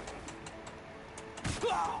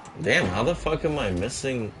 Damn, how the fuck am I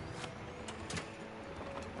missing?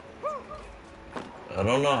 I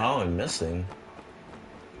don't know how I'm missing.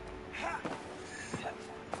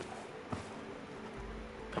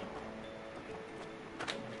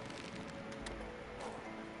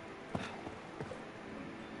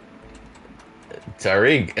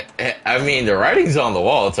 Tariq, I mean, the writing's on the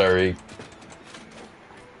wall, Tariq.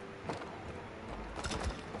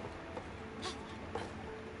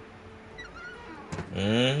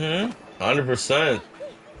 Mm-hmm. 100%.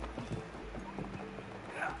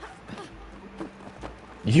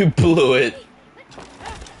 You blew it.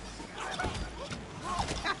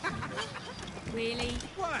 Really?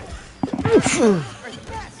 What?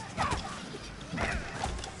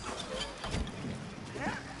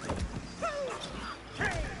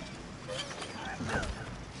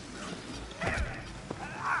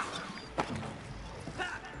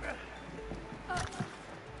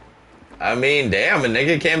 I mean, damn, a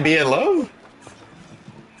nigga can't be in love?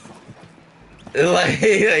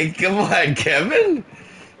 Like, come on, Kevin?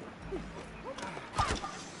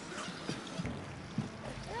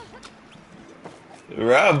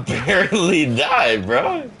 Bro, barely died,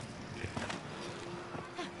 bro.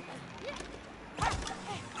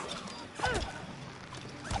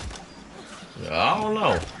 I don't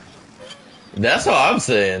know. That's what I'm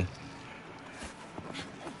saying.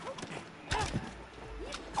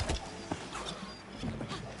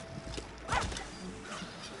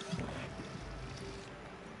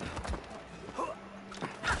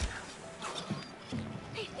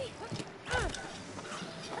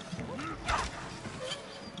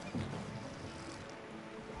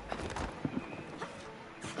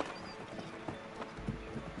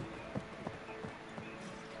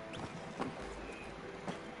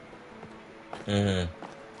 Mm-hmm.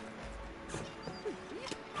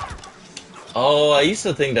 Oh, I used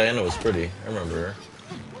to think Diana was pretty. I remember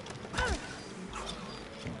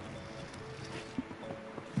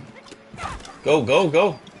her. Go, go,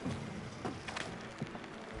 go.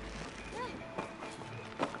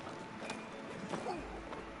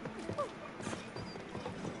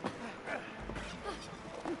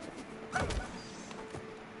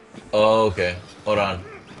 Oh, okay. Hold on.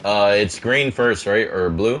 It's green first, right? Or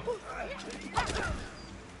blue?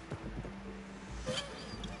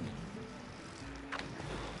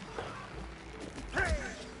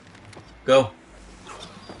 Go.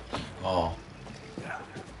 Oh.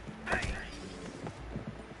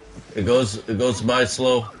 It goes by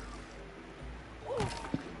slow.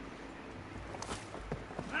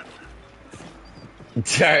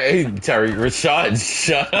 Terry, Rashad,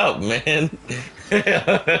 shut up, man.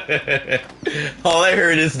 All I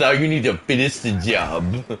heard is now you need to finish the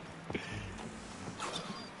job.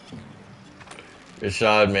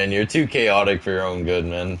 Rashad, man, you're too chaotic for your own good,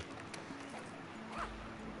 man.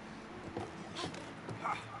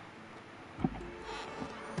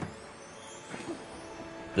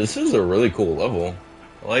 This is a really cool level.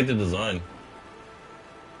 I like the design.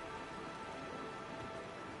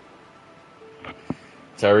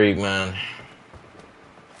 Tyreek, man.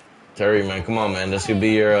 Terry, man, come on, man. This could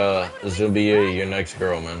be your next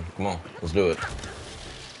girl, man. Come on, let's do it.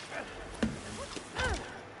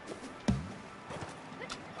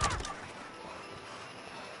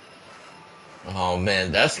 Oh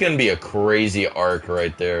man, that's gonna be a crazy arc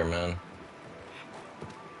right there, man.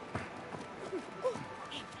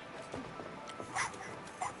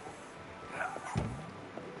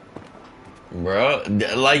 Bro,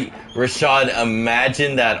 like Rashad,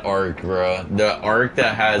 imagine that arc, bro. The arc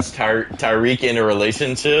that has Tyreek in a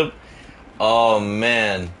relationship. Oh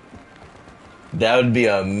man, that would be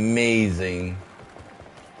amazing.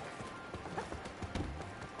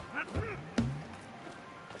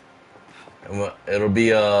 It'll be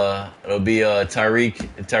Tyreek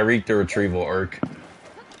the retrieval arc.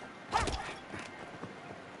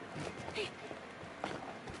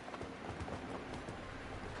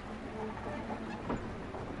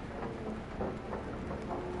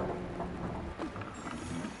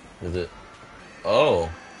 Is it? Oh.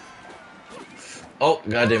 Oh,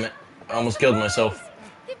 god damn it. I almost killed myself.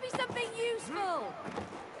 Give me something useful.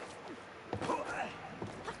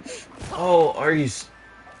 Oh, are you...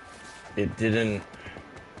 It didn't...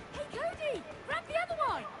 Hey, Cody, grab the other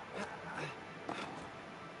one.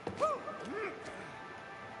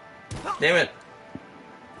 Damn it.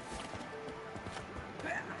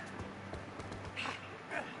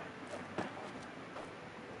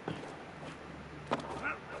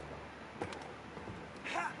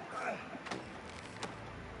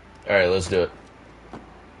 Alright, let's do it.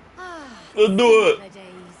 Let's do it.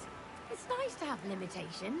 It's nice to have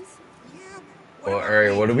limitations. Yeah. Well,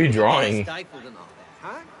 alright, what are we drawing? Stifled and all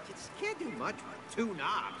that, huh? You just can't do much with 2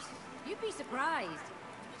 knobs. You'd be surprised.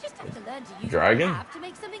 You just have to learn to use Dragon? what you have to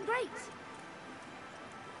make something great.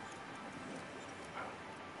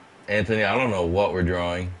 Anthony, I don't know what we're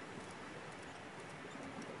drawing.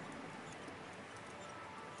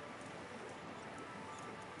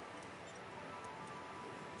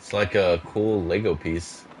 It's like a cool Lego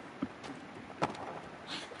piece.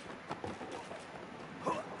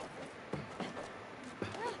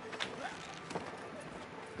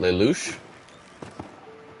 Lelouch?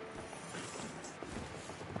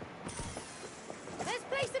 Let's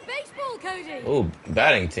play some baseball, Cody. Oh,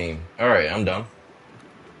 batting team. Alright, I'm done.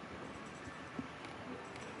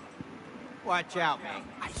 Watch out, man.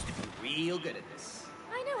 I used to be real good at this.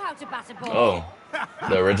 I know how to bat a ball. Oh,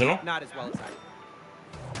 the original? Not as well as I.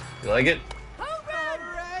 You like it? Home run!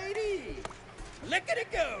 Alrighty. Look at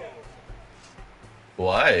it go.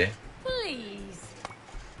 Why? Please.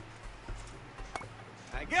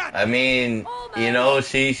 I got I mean, you know,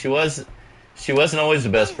 she wasn't always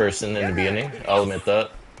the best person in the beginning. I'll admit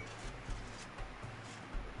that.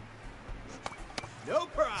 no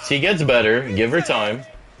problem. She gets better. Give her time.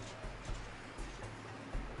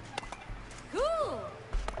 Cool.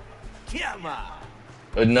 Come on.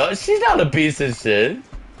 But no, she's not a piece of shit.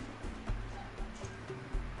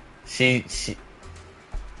 She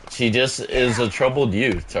just is a troubled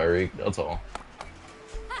youth, Tyreek. That's all.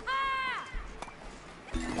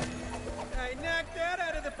 I knocked that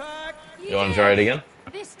out of the park. You want to try it again?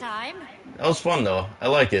 This time. That was fun though. I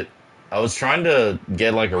like it. I was trying to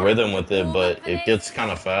get like a rhythm with it, Warm up but for it this. gets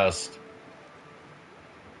kind of fast.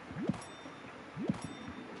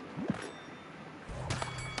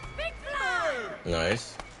 Big fly.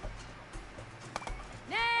 Nice.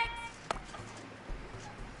 Next.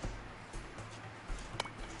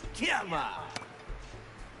 Come on.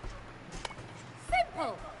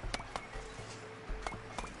 Simple.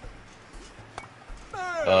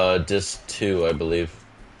 Disc 2, I believe.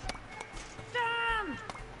 Damn.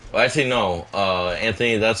 Well, actually, no.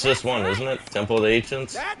 Anthony, that's just one, isn't it? Temple of the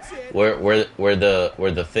Ancients, That's it. where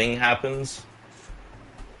the thing happens.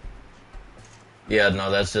 Yeah,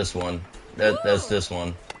 no, that's this one. That's this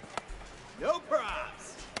one. No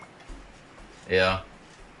props. Yeah.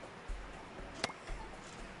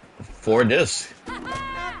 4 discs. Not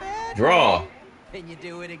bad. Draw. Can you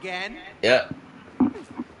do it again? Yeah.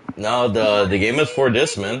 No, the game is 4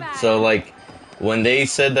 discs, man. So like, when they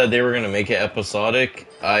said that they were gonna make it episodic,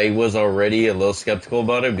 I was already a little skeptical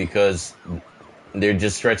about it because they're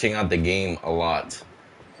just stretching out the game a lot.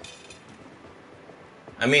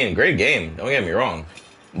 I mean, great game. Don't get me wrong,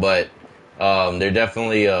 but they're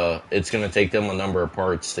definitely it's gonna take them a number of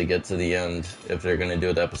parts to get to the end if they're gonna do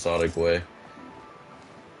it the episodic way.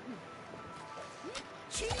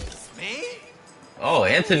 Jeez, man. Oh,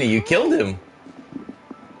 Anthony, you killed him.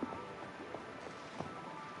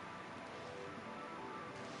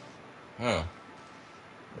 Huh.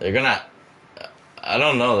 They're gonna... I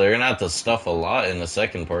don't know. They're gonna have to stuff a lot in the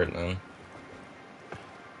second part, then.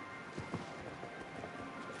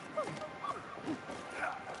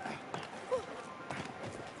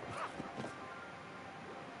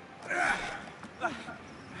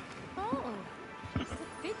 Oh, it's the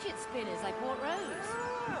fidget spinners I bought Rose.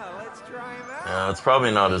 Oh, let's try him out. Yeah, it's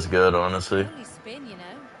probably not as good, honestly. Only spin, you know.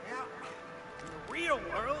 Yeah. In the real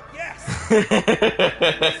world, yes.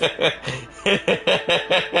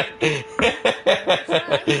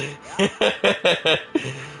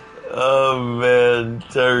 Oh man,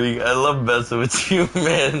 Terry, I love messing with you,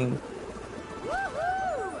 man.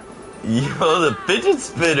 Woohoo! Yo, the fidget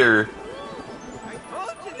spinner. I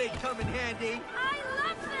told you they'd come in handy. I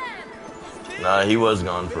love them. Nah, he was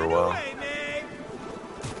gone for a Get while. away, Meg.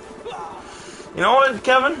 You know what,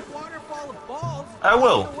 Kevin? Waterfall of balls. I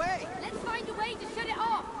will. Get away. Let's find a way to shut it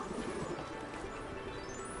off.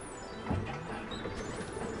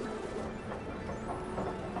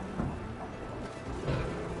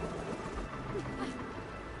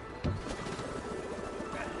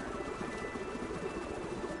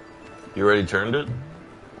 You already turned it?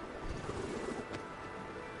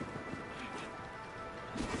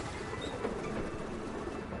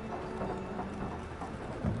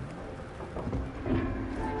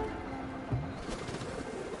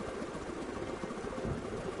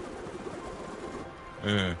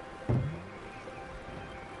 Mm.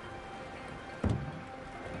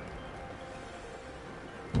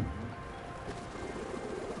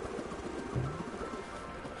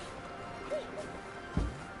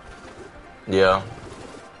 Yeah.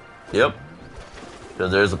 Yep.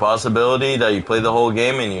 Because there's a possibility that you play the whole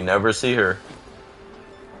game and you never see her.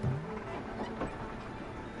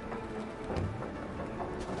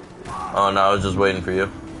 Oh no, I was just waiting for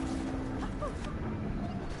you.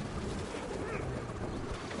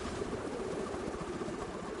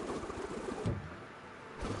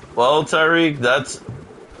 Well, Tyreek, that's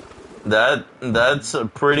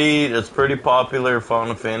it's pretty popular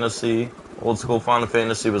Final Fantasy. Old school Final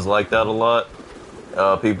Fantasy was like that a lot.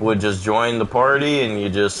 People would just join the party and you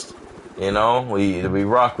just, you know, we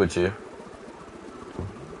rock with you.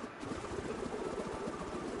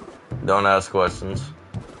 Don't ask questions.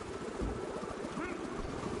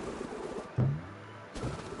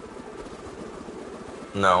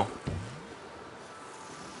 No.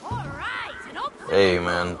 All right, an obstacle. Hey,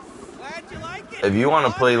 man. Glad you like it. If you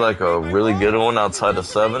want to play like a really good one outside of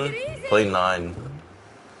 7, play 9.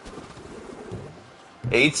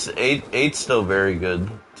 8's still very good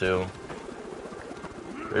too.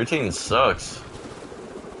 13 sucks.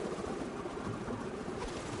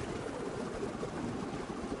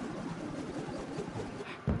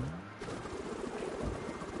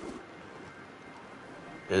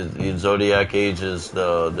 Zodiac Age is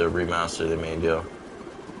the remaster they made, yeah.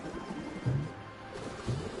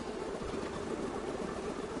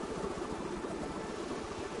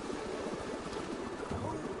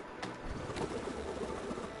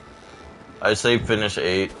 I say finish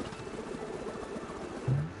 8.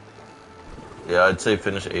 Yeah, I'd say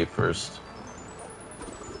finish 8 first.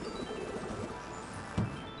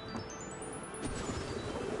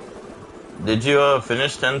 Did you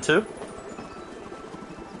finish 10 too?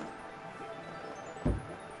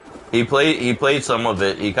 He played some of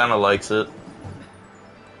it. He kind of likes it.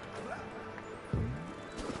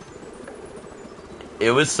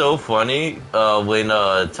 It was so funny when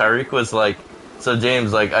Tariq was like, "So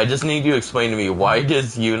James, like, I just need you to explain to me why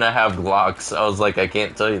does Yuna have Glocks?" I was like, "I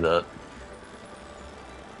can't tell you that."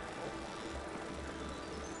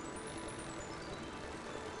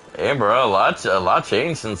 Hey, bro, a lot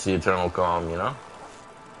changed since the Eternal Calm, you know.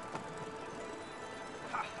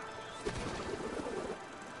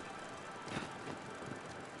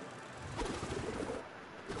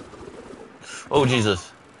 Oh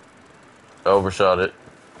Jesus, I overshot it.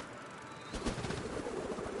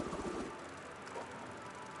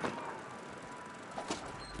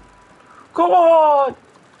 Come on!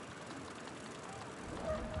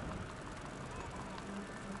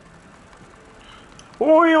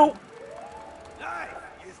 Oreo! Life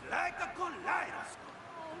is like a kaleidoscope.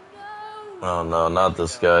 Oh no! Oh no, not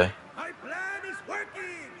this guy. My plan is working.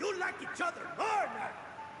 You like each other more now.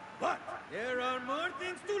 But there are more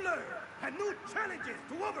things to learn and new challenges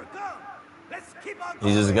to overcome. Let's keep on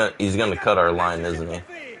going. He's We gonna got cut our line, messages isn't to he?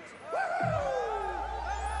 fix.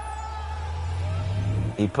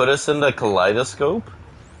 He put us in the kaleidoscope?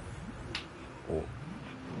 Oh,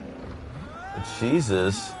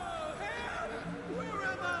 Jesus. Where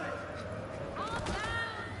am I? Calm down!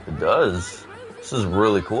 It does. This is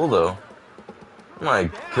really cool though. My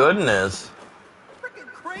goodness. Freaking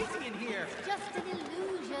crazy in here. It's just an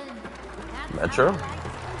illusion. That's how Metro?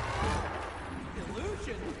 kaleidoscopes work.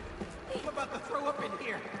 Illusion. I'm about to throw up in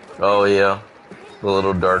here. Oh yeah. The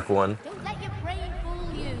little dark one. Don't let your brain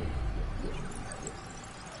fool you.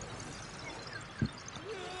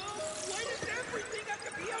 Why does everything have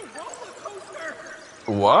to be a roller coaster?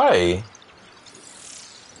 Why?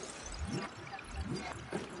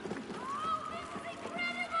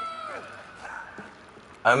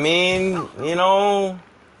 I mean, you know,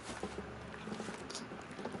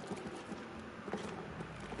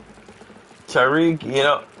 Tariq, you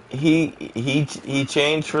know, he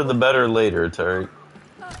changed for the better later, Tariq.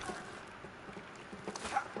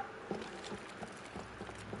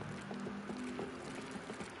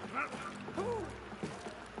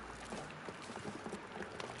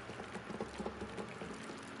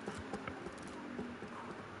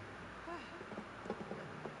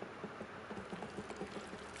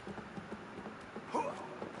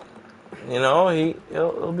 You know,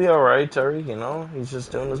 he'll be all right, Tariq. You know, he's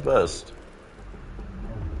just doing his best.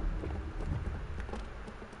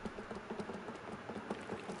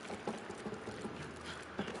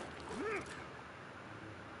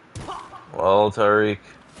 Well, Tariq,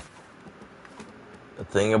 the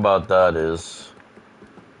thing about that is,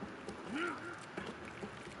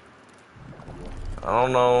 I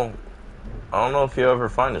don't know, I don't know if you ever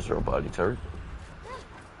find his real body, Tariq.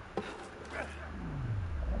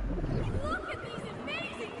 Look at these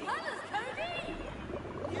amazing colors, Cody!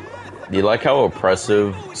 Do you like how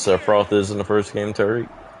oppressive Sephiroth is in the first game, Tariq?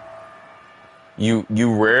 You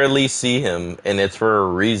rarely see him, and it's for a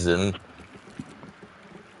reason.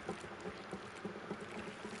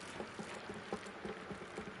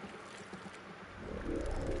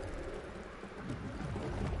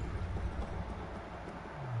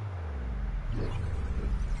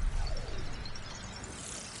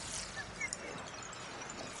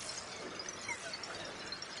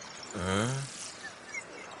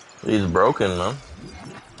 He's broken, man. Is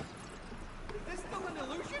this still an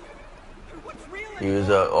illusion? What's real He was,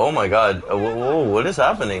 anymore? oh my god. Whoa, what is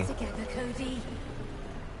happening? Together, Cody.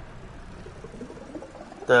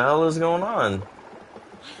 What the hell is going on?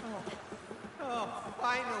 Oh,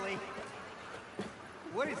 finally.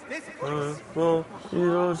 What is this place? Well,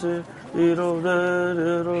 you don't see,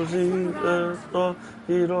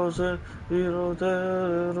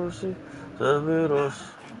 Severus.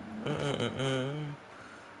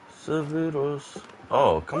 Severus.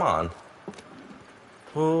 Oh, come on.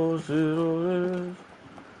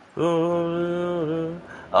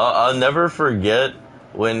 I'll never forget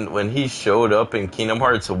when he showed up in Kingdom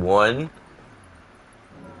Hearts 1.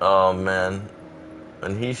 Oh man,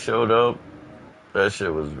 when he showed up, that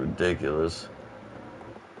shit was ridiculous.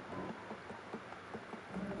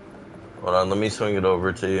 Hold on, let me swing it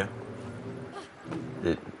over to you.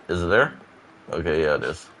 Is it there? Okay, yeah, it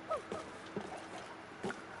is.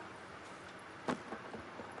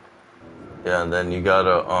 Yeah, and then you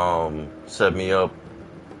gotta set me up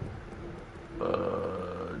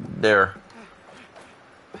there.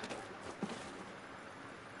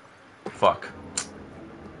 Fuck.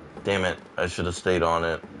 Damn it! I should have stayed on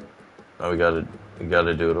it. Now we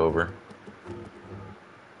gotta do it over.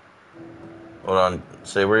 Hold on.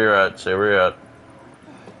 Say where you're at. Say where you're at.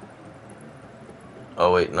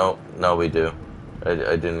 Oh wait, no, no, we do. I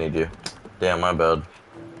didn't need you. Damn, my bad.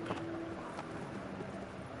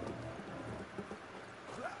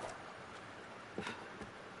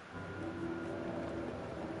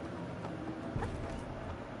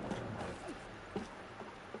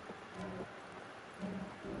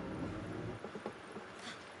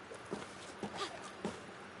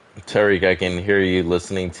 Tariq, I can hear you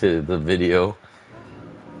listening to the video.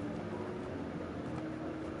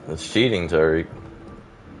 That's cheating, Tariq.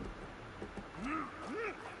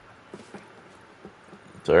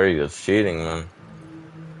 Tariq, that's cheating, man.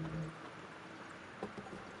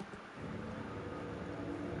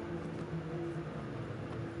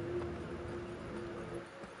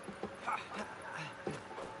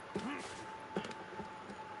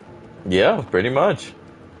 Yeah, pretty much.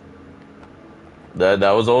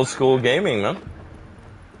 That was old school gaming, man.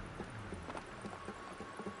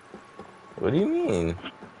 What do you mean?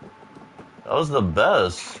 That was the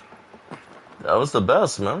best. That was the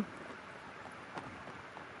best, man.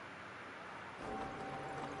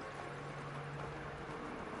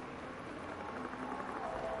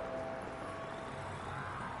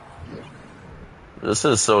 This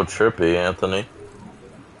is so trippy, Anthony.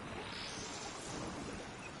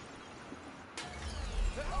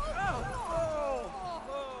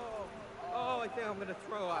 Oh, I think I'm gonna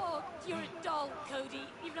throw up. Oh, you're a doll, Cody.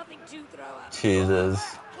 You've nothing to throw up.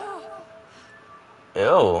 Jesus. Oh,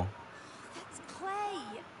 Ew. that's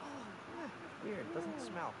clay. Weird, doesn't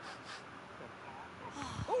smell.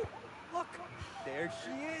 Oh, look! There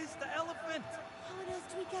she is, the elephant! How on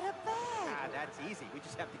earth do we get up there? Ah, that's easy. We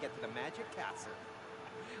just have to get to the magic castle.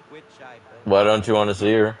 Which I built. Why don't you want to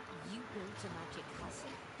see her? You built a magic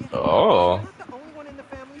castle. Oh. I'm not the only one in the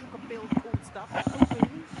family who can build cool stuff.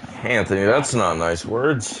 Okay? Anthony, that's not nice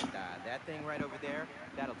words. That thing right over there,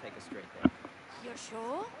 that'll take us straight there. You're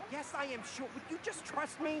sure? Yes, I am sure. Would you just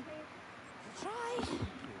trust me?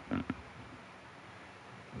 Try.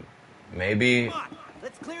 Maybe, Come on,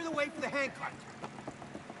 let's clear the way for the handcart.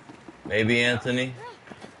 maybe Anthony.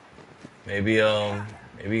 Maybe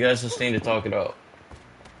you guys just need to talk it out.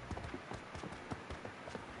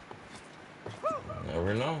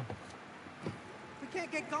 Never know. We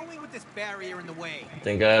can't get going with this barrier in the way. I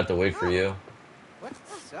think I have to wait for you.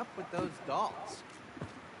 What's up with those dolls?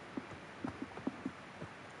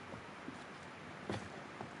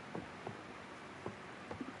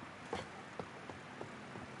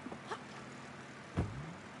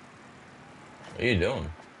 What are you doing?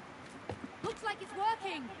 Looks like it's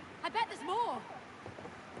working. I bet there's more.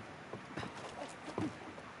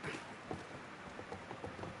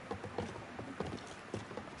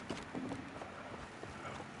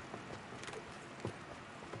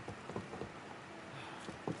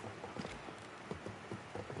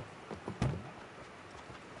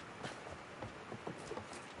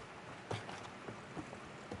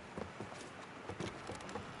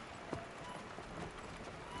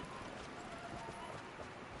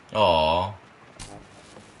 Aw.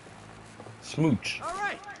 Smooch. All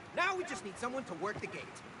right, now we just need someone to work the gate.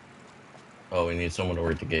 Oh, we need someone to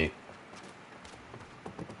work the gate.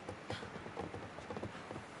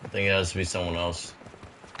 I think it has to be someone else.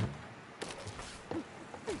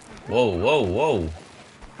 Whoa, whoa, whoa.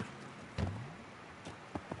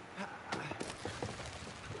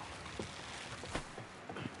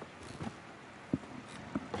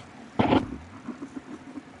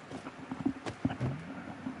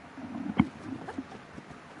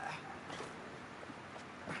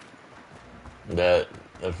 That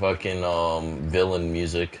fucking villain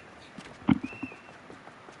music.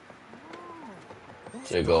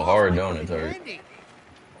 Should go hard, don't it, Tarek?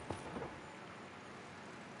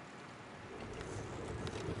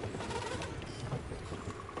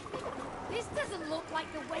 This doesn't look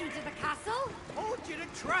like the way to the castle. Told you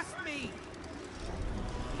to trust me.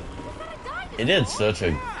 Is that a dinosaur? It did such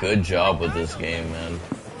a good job with this game, man.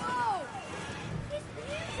 Whoa! It's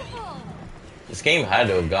beautiful. This game had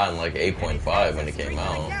to have gotten like 8.5 when it came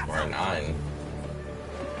out, or a 9.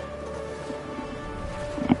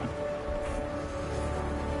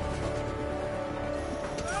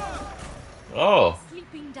 Oh,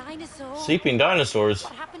 Sleeping dinosaur. sleeping dinosaurs.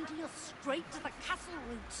 What happened to your straight to the castle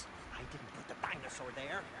route? I didn't put the dinosaur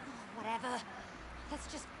there. Oh, whatever.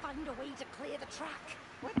 Let's just find a way to clear the track.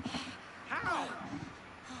 What? How?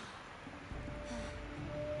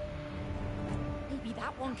 Maybe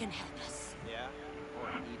that one can help us. Yeah, or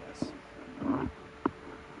eat us.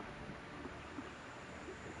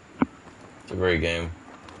 It's a great game.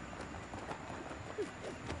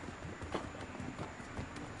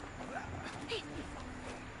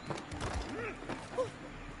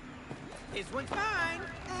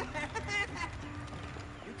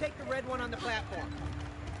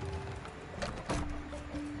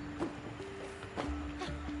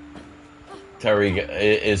 Tyreek,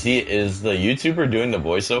 is the YouTuber doing the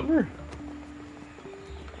voiceover?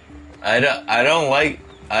 I don't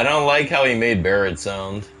like how he made Barrett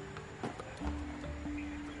sound.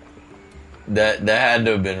 That had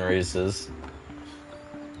to have been racist.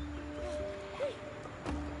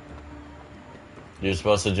 You're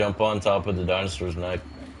supposed to jump on top of the dinosaur's neck.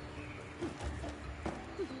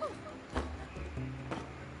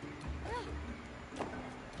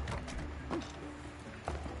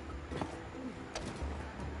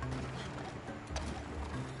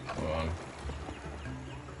 Hold on.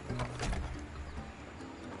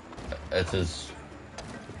 That's his.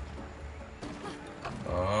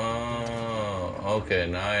 Oh, okay,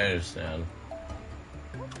 now I understand.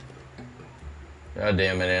 God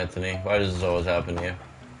damn it, Anthony. Why does this always happen to you?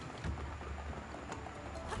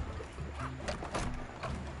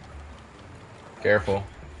 Careful.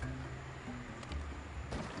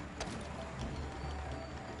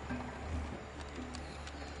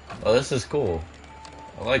 Oh, this is cool.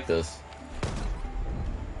 I like this.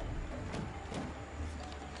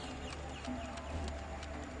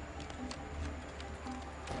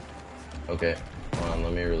 Okay, hold on,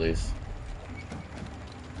 let me release.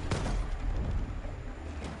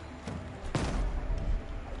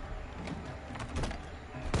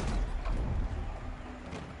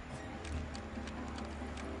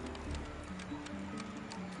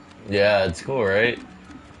 Yeah, it's cool, right?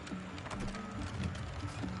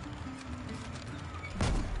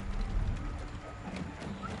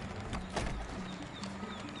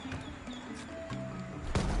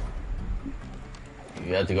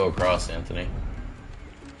 You have to go across, Anthony.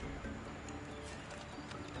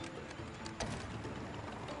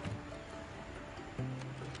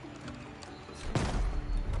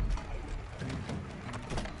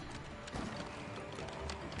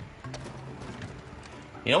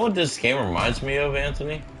 You know what this game reminds me of,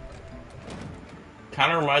 Anthony?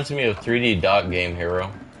 Kind of reminds me of 3D Dot Game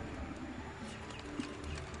Hero.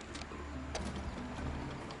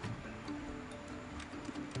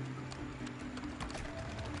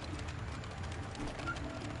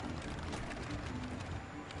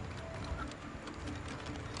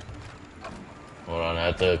 Hold on, I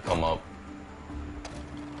have to come up.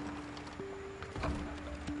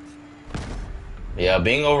 Yeah,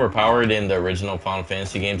 being overpowered in the original Final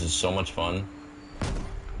Fantasy games is so much fun.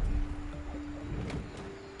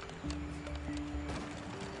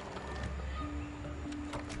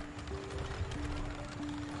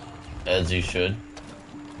 As you should.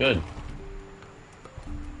 Good.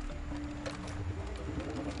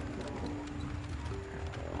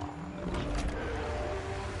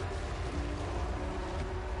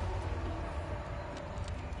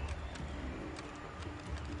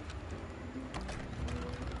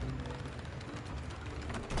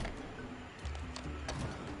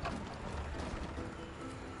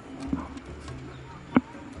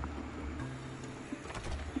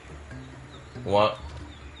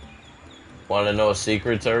 Want to know a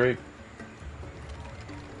secret, Tariq?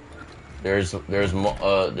 There's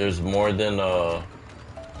more than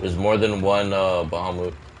one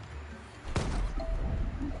Bahamut.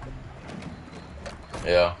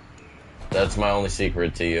 Yeah, that's my only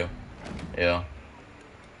secret to you. Yeah.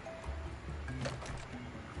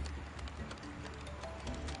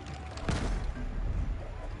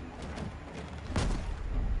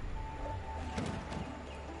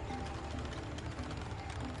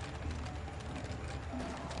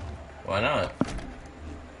 Why not?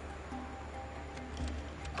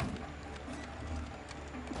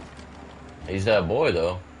 He's that boy,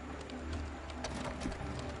 though.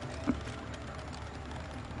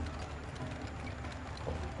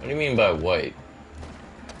 What do you mean by white?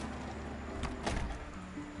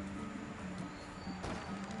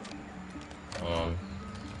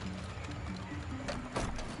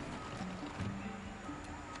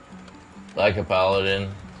 Like a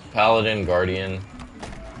paladin, guardian.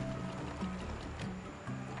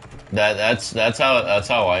 That's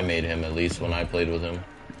how I made him, at least when I played with him.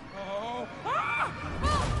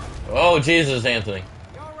 Oh Jesus, Anthony.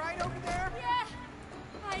 You all right over there? Yeah.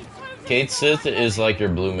 Kate Sith is like your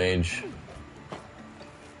blue mage.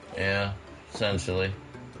 Yeah, essentially.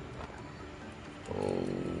 Oh.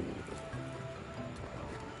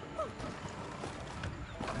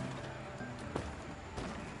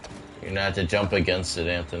 You're gonna have to jump against it,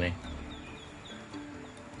 Anthony.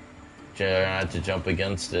 You're gonna have to jump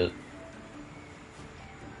against it.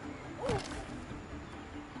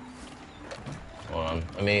 Hold on.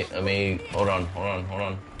 Let me, hold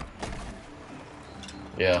on.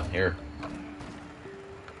 Yeah, here.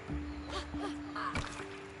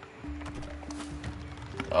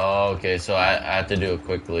 Oh, okay, so I have to do it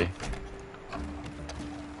quickly.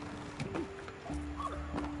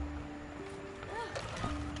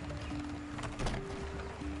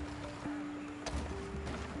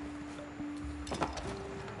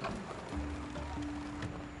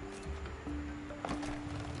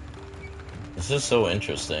 This is so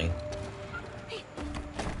interesting.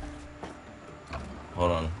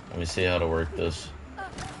 Hold on. Let me see how to work this.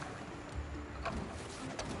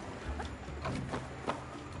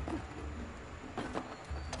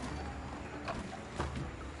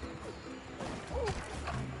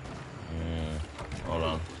 Hold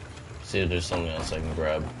on. See if there's something else I can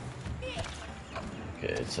grab.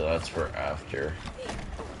 Okay, so that's for after.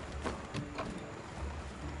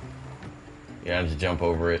 You have to jump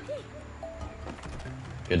over it.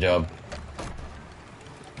 Good job.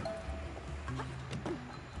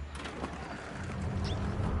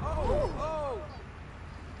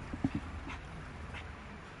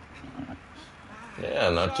 Yeah,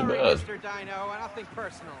 not too Sorry, bad. Mr. Dino, nothing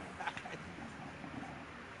personal.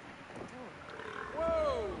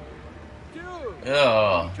 Whoa! Dude!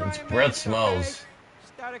 Yeah, Try it's and breath make it, smells. okay?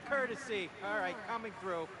 Just out of courtesy. All right, coming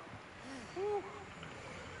through. Whew.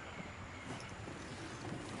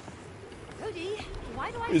 Cody,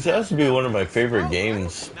 why do I This smell has to be one of my favorite Oh, I don't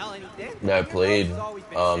games smell anything. that I Your played nose has always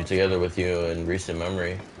been sensitive. together with you in recent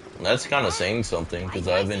memory. And that's kind of saying something Why because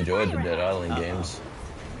do I I've see enjoyed the fire Dead ants? Island games.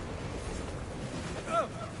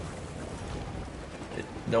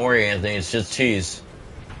 Don't worry, Anthony. It's just cheese.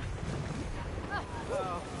 Oh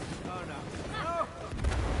no.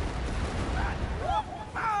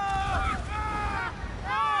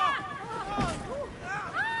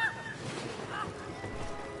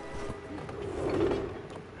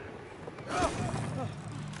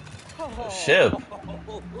 Oh. Ship.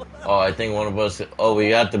 Oh, I think one of us. Oh, we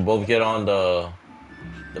got to both get on the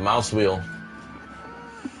mouse wheel. Look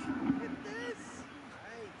at this.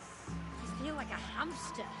 Nice. I feel like a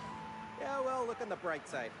hamster. Yeah, well, look on the bright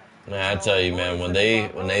side. Man, I tell you, man, when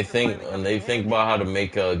they think about how to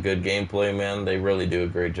make a good gameplay, man, they really do a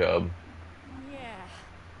great job.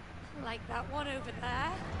 Yeah, like that one over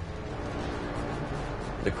there.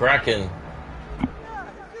 The Kraken. Yeah,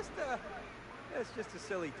 it's just a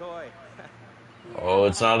silly toy. Oh,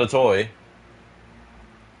 it's not a toy.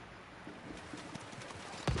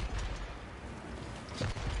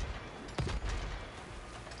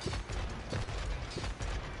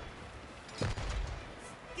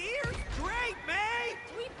 Steer's great, mate!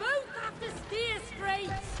 We both have to steer straight.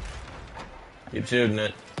 Keep shooting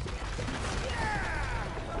it.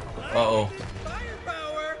 Uh-oh.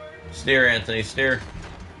 Firepower! Steer, Anthony, steer.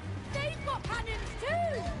 They've got cannons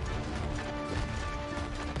too.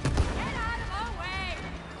 Get out of our way.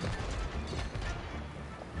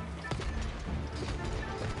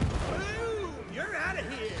 Boom! You're out of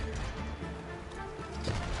here.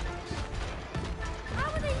 How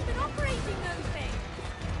are they even operating those things?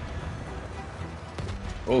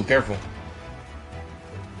 Oh, careful.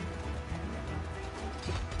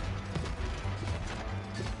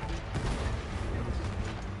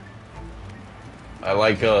 I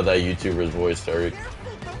like that YouTuber's voice, Eric.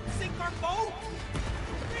 Careful, don't sink our boat!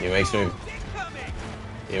 He makes me Incoming!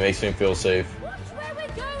 he makes me feel safe. Watch where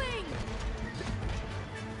we're going.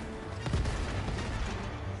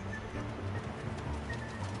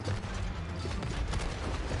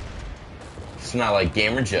 It's not like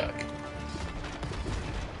Gamer Jack.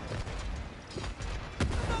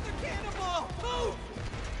 Another cannonball! Move!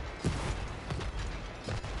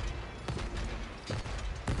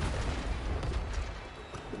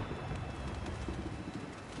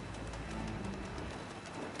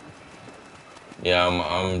 Yeah,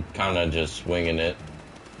 I'm kind of just winging it.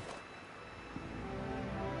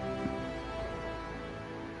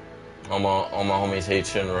 All my homies hate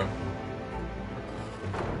Shinra.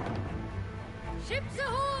 Ships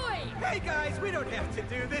ahoy! Hey guys, we don't have to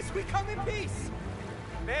do this. We come in peace.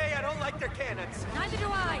 Hey, I don't like their cannons. Neither do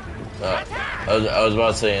I. I was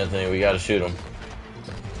about to say, Anthony, we gotta shoot him.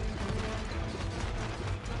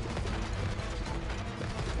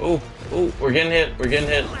 Oh, we're getting hit. We're getting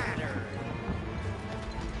hit.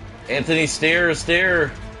 Anthony,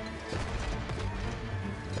 steer.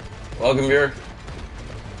 Welcome, Bureau.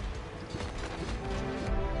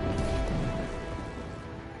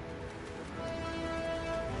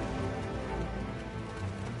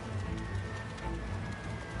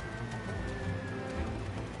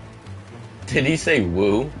 Did he say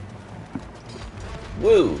woo?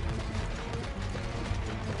 Woo.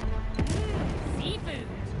 Seafood.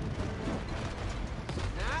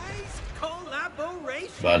 Nice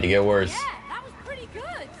collaboration. About to get worse. Yeah, that was pretty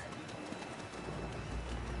good.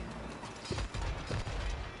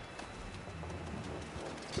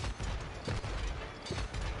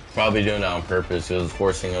 Probably doing that on purpose because it's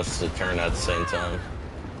forcing us to turn at the same time.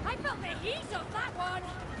 I felt the heat of that one.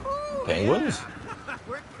 Ooh, Penguins? yeah.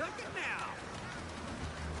 We're cooking now.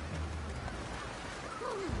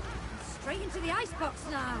 Straight into the icebox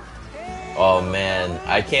now. Oh man,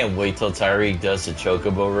 I can't wait till Tyreek does the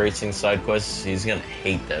Chocobo racing side quest. He's gonna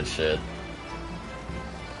hate that shit.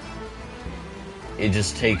 It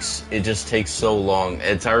just takes so long.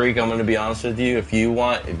 And Tyreek, I'm gonna be honest with you. If you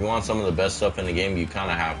want some of the best stuff in the game, you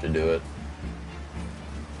kind of have to do it.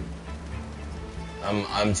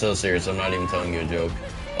 I'm so serious. I'm not even telling you a joke.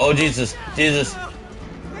 Oh Jesus, Jesus!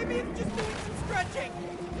 Maybe it's just doing some stretching.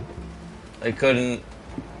 I couldn't.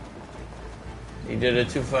 He did it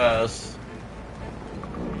too fast.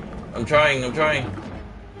 I'm trying.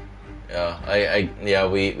 Yeah,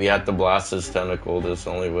 we have to blast his tentacle. This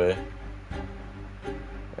the only way.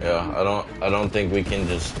 Yeah, I don't think we can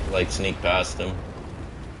just like sneak past him.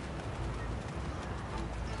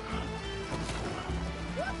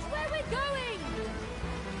 Watch where we're going!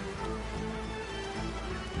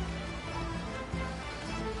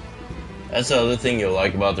 That's the other thing you'll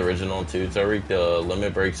like about the original too, Tariq. The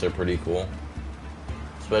limit breaks are pretty cool.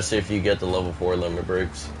 Especially if you get the level 4 limit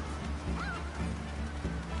breaks.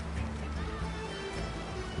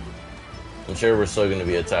 I'm sure we're still going to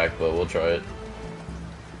be attacked, but we'll try it.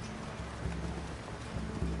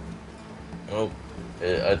 Oh,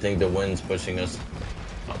 I think the wind's pushing us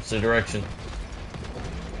opposite direction.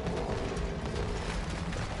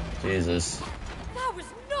 Jesus. That was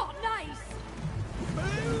not nice!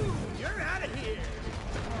 Boo! You're out of here.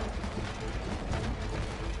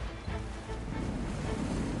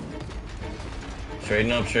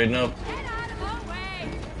 Straighten up, straighten up. Get out of our way!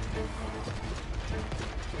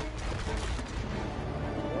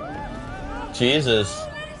 Jesus. Oh,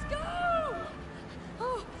 let us go!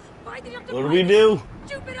 Oh, why did you have to What do fight we this do?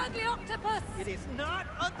 stupid ugly octopus? It is not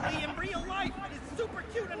ugly in real life. It is super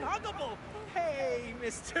cute and huggable. Hey,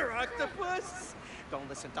 Mr. Octopus. Don't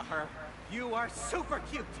listen to her. You are super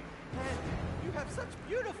cute. And you have such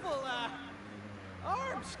beautiful,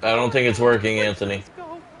 arms. I don't think it's working, Anthony. Let's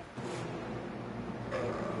go.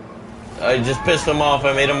 I just pissed him off.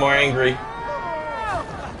 I made him more angry.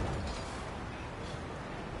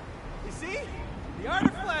 You see? The art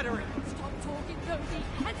of flattery. Stop talking, Cody,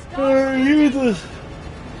 and start... Jesus.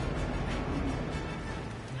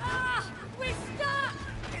 Ah! We're stuck!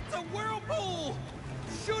 It's a whirlpool.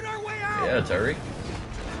 Shoot our way out. Yeah, Terry.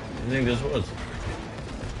 What do you think this was?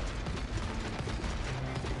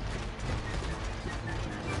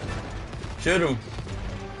 Shoot him.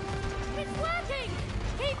 It's working!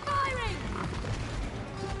 Keep firing!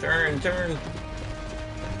 Turn.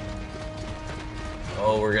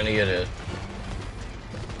 Oh, we're gonna get it.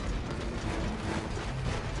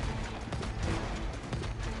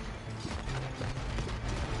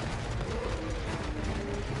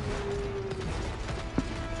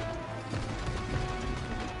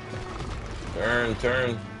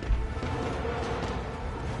 Turn.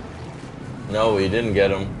 No, we didn't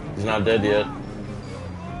get him. He's not dead yet.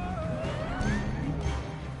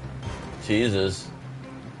 Jesus.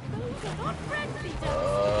 Those are not friendly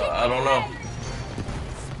ducks! I don't know.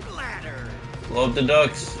 Splatter. Load the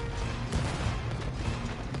ducks.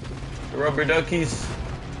 The rubber duckies.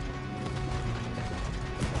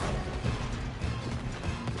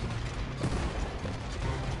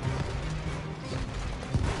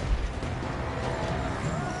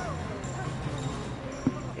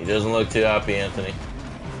 He doesn't look too happy, Anthony.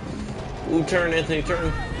 Ooh, turn, Anthony,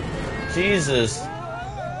 turn. Jesus.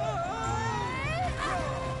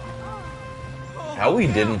 How we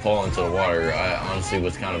didn't fall into the water, I honestly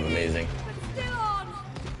was kind of amazing. But still on!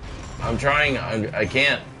 I'm trying, I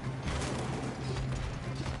can't.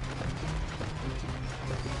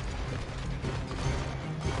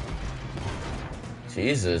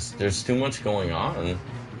 Jesus, there's too much going on.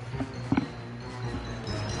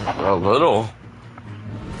 A little.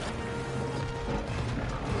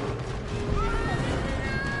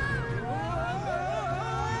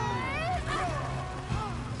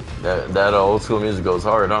 That old school music goes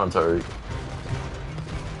hard, huh, Tariq?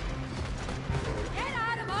 Get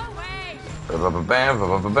out of our way!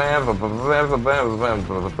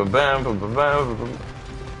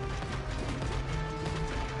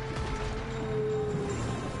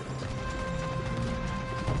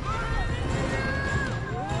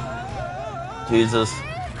 Jesus.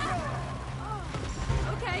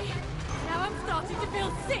 Okay, now I'm starting to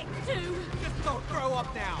feel sick too. Just don't throw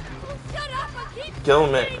up now. Oh, shut up and keep Kill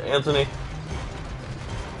him, talking. Anthony.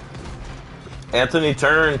 Anthony,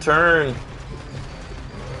 turn.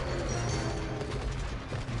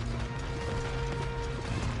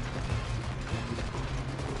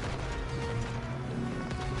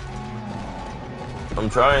 I'm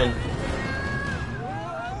trying.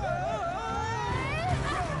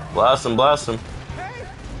 Blast him. Hey,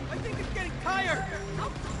 I think it's getting tired.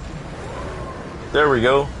 There we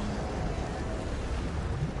go.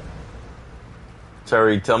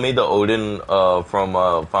 Terry, tell me the Odin from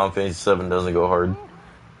Final Fantasy VII doesn't go hard.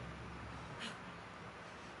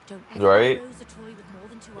 Don't ever Right? buy Rose a toy with more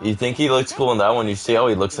than 2 You arms think again, he looks okay? cool in that one? You see how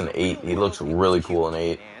he looks in In the 8? real He looks world, he really was cool in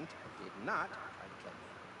cute 8. and did not try to kill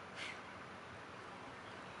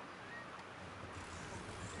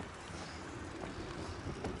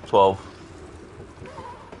me. 12.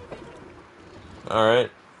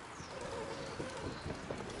 Alright.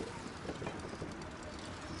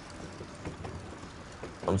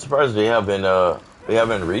 I'm surprised we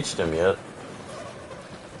haven't reached him yet.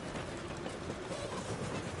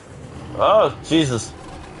 Oh, Jesus.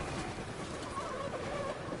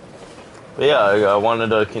 But yeah, I wanted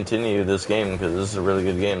to continue this game because this is a really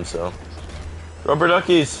good game, so. Rubber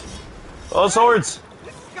duckies! Oh, swords!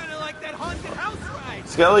 This is kind of like that haunted house ride.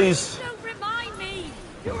 Skellies! Don't remind me!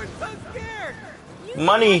 You were so scared. You didn't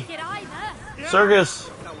Money! like it either. Yeah. Circus!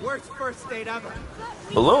 The worst first date ever. But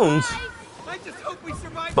we Balloons? survived. I just hope we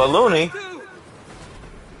survive Balloony? this too.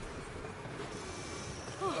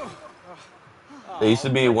 They used to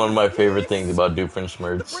be one of my favorite things about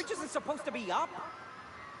Doofenshmirtz. The bridge isn't supposed to be up.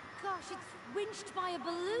 Gosh, it's winched by a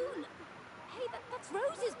balloon. Hey, that's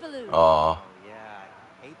Rose's balloon. Aw. Oh yeah,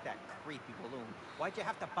 I hate that creepy balloon. Why'd you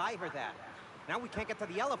have to buy her that? Now we can't get to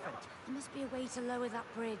the elephant. There must be a way to lower that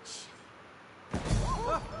bridge. Hey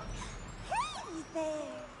there!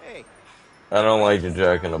 Hey, I don't like the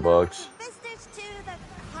Jack in the Box. Visitors to the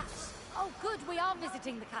castle. Oh, good, we are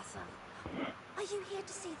visiting the castle. Are you here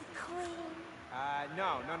to see the queen?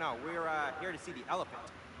 no. We're here to see the elephant.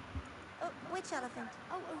 Which elephant?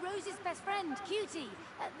 Oh, Rose's best friend, Cutie.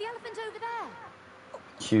 The elephant over there.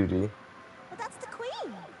 Cutie. Well, that's the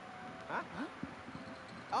queen. Huh?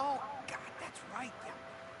 Oh, God, that's right. Yeah.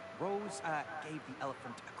 Rose gave the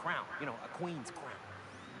elephant a crown. You know, a queen's crown.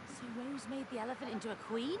 So Rose made the elephant into a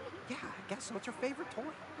queen? Yeah, I guess so. It's her favorite toy.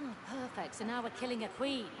 Oh, perfect. So now we're killing a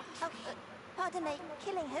queen. Oh, pardon me,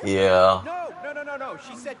 killing who? Yeah. No.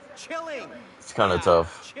 She said chilling. It's kind of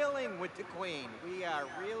tough. Chilling with the queen. We are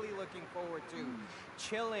really looking forward to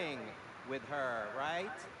chilling with her, right?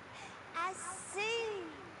 I see.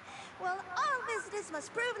 Well, all visitors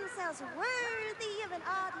must prove themselves worthy of an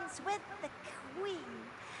audience with the queen.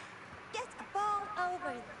 Get a ball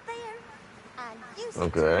over there, and use it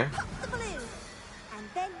Okay. to pop the balloon. And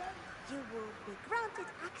then you will be granted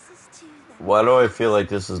access to the... Why do I feel like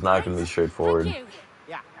this is not going to be straightforward? Thank you.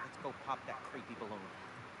 Yeah, let's go pop that creepy balloon.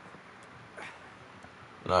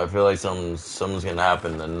 No, I feel like something's going to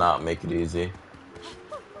happen to not make it easy.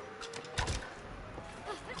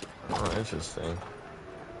 Oh, interesting.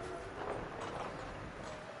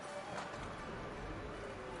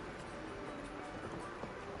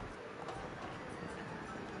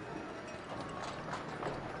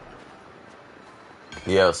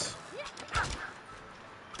 Yes.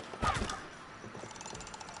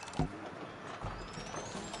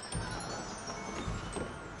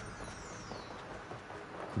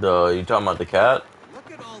 You talking about the cat? Look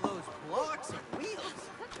at all those blocks and wheels.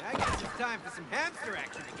 I guess it's time for some hamster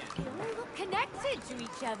action again. They all look connected to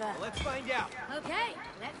each other. Let's find out. Okay,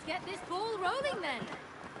 let's get this ball rolling then.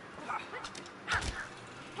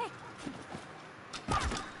 Hey,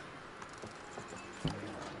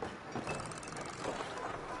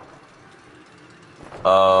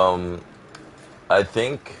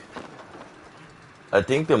 I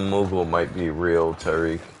think the Moogle might be real,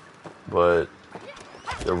 Tariq, but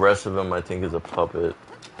the rest of him I think is a puppet.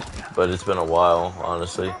 But it's been a while,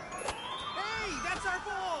 honestly. Hey, that's our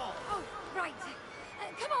ball! oh, right.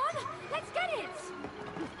 Come on, let's get it.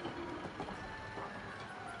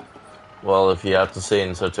 Well, if you have to say it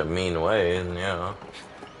in such a mean way, then yeah.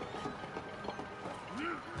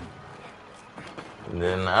 It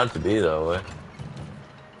didn't have to be that way.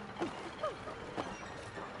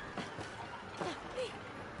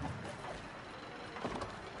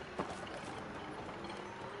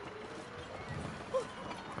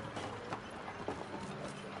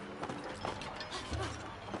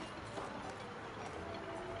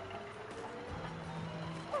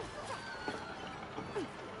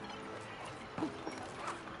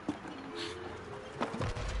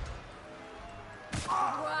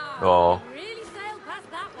 Wow, Oh. you really sailed past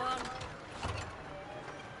that one.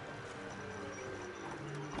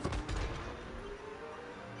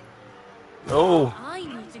 Oh, I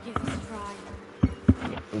need to give this a try.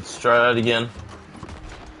 let's try that again.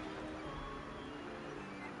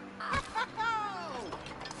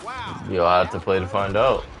 Wow. You'll have to play to find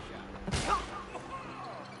out.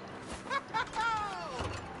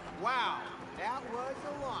 Wow, that was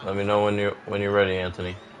a lot. Let me know when you're ready,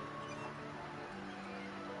 Anthony.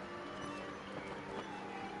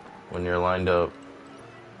 when you're lined up.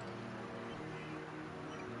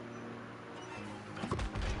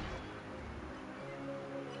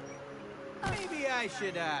 Maybe I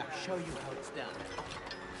should show you how it's done.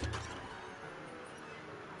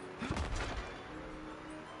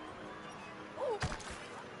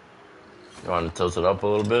 You want to tilt it up a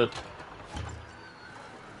little bit?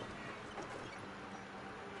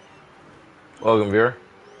 Welcome, viewer.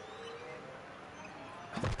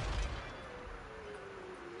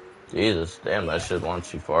 Jesus, damn, that shit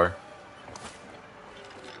launches you far.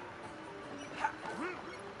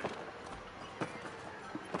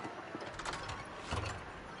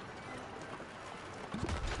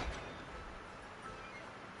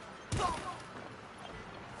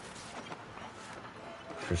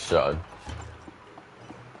 For sure.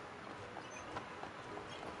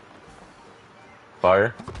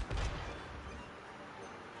 Fire.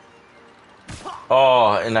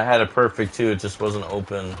 Oh, and I had it perfect too, it just wasn't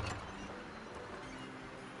open.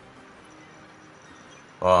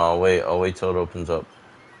 Oh, I'll wait till it opens up.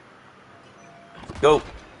 Go!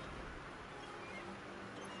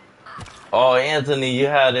 Oh, Anthony, you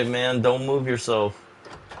had it, man. Don't move yourself.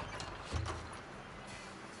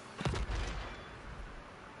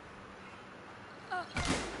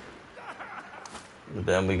 But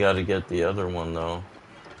then we gotta get the other one, though.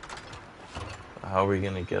 How are we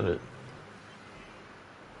gonna get it?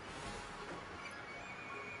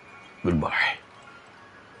 Goodbye.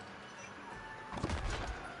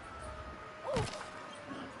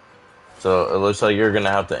 So, it looks like you're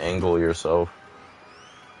gonna have to angle yourself.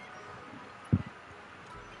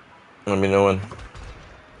 Let me know when.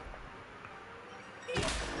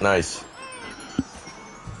 Nice.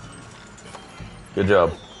 Good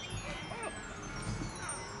job.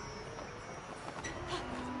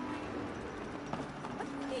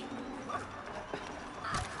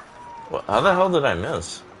 Well, how the hell did I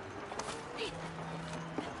miss?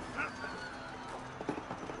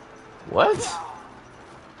 What?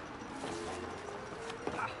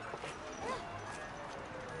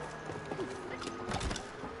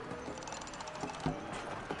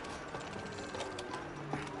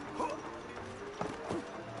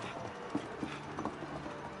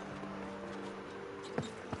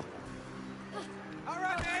 All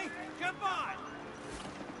right, May, jump on.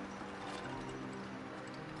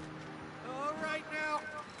 All right now.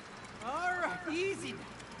 All right, easy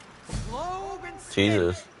now. Slow and steady.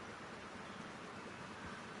 Jesus.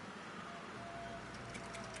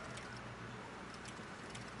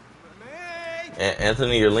 May.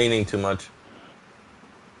 Anthony, you're leaning too much.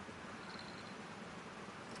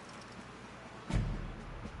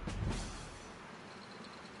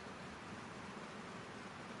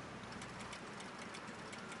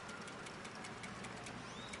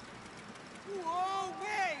 Whoa,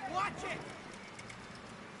 May, watch it.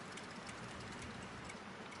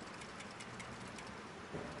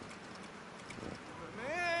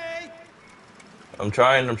 May. I'm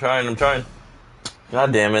trying.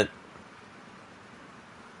 God damn it.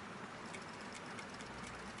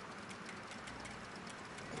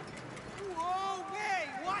 Whoa,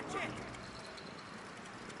 May, watch it.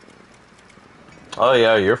 Oh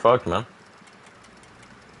yeah, you're fucked, man.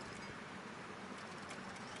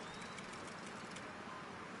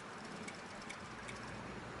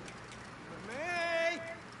 May.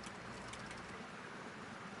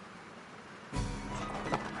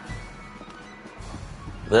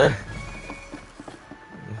 There.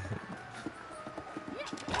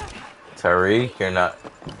 Tariq, you're not.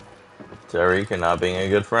 Tariq, you're not being a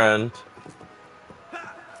good friend.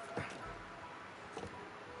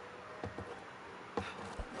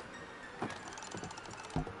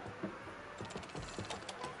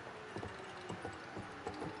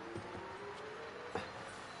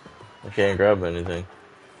 I can't grab anything.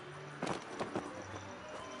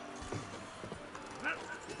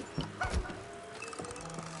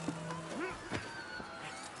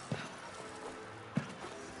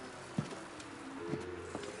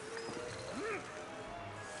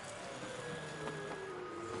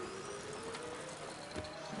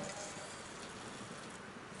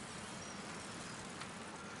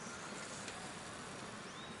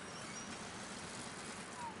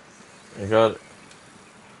 I got it.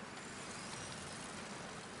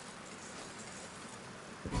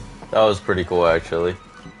 That was pretty cool, actually.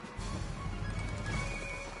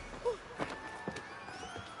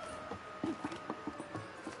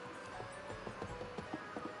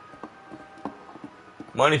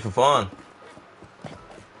 Money for fun.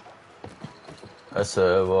 I say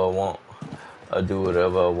whatever I want. I do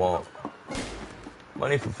whatever I want.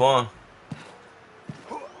 Money for fun.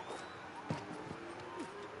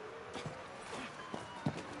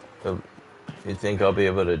 You think I'll be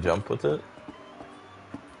able to jump with it?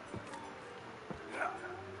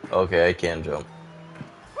 Okay, I can jump.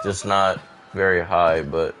 Just not very high,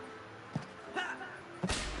 but...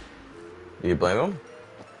 Do you blame him?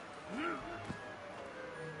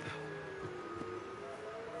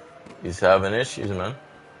 He's having issues, man.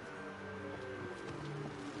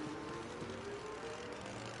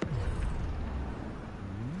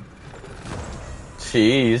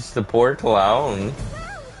 Jeez, the poor clown.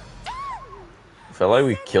 I felt like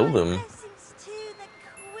we Send killed my him. blessings to the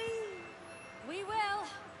Queen. We will.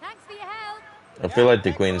 Thanks for your help. I feel like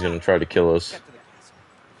the Thanks a queen's lot. gonna try to kill Let's us. get to the castle.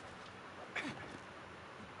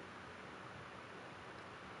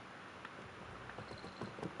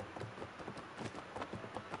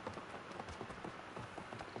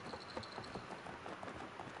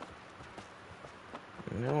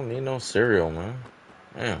 You don't need no cereal, man.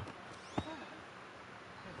 Yeah.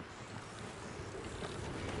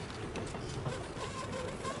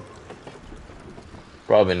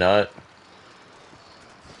 Probably not.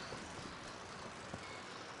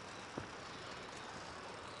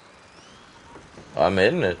 I'm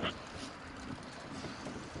in it.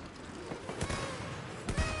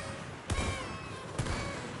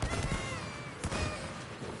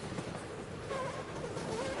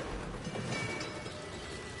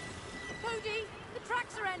 Cody, the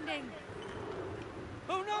tracks are ending.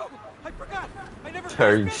 Oh no! I forgot! I never finished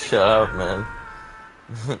Terry, building shut it! up, man.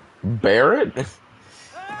 Barrett?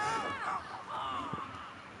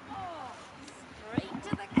 Straight to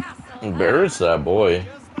the castle, huh? Barrett's that boy.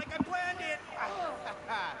 Just like I planned it!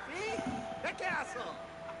 See? The castle!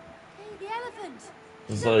 Hey, the elephant.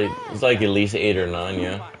 She's He's up like, there. he's like at least 8 or 9, Come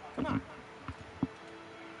yeah. on, come on.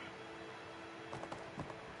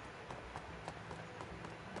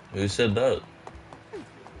 Who said that?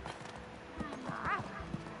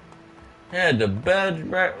 Yeah, the bed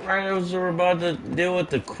right as we're about to deal with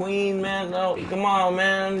the queen, man. No, come on,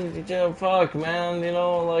 man. Yeah, fuck, man. You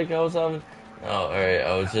know, like I was having. Oh, alright.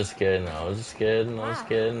 I was just kidding. I was just kidding. I was Wow.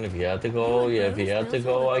 kidding. If you had to You go, and yeah. If you Rose had to built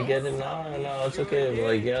all go, of I this? get it. No, no, it's Sure okay. But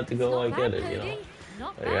like, did. you had to It's go, not I get bad, it. You know. Cody.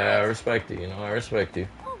 Not Like, I bad. respect you. You know, I respect you.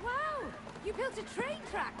 Oh, wow. You built a train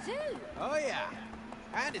track, too. Oh yeah.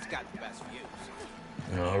 And it's got the best views.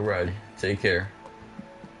 Alrighty. Take care.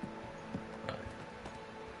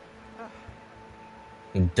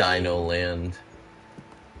 Dino Land.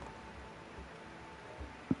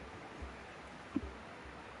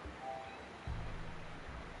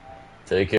 Take care.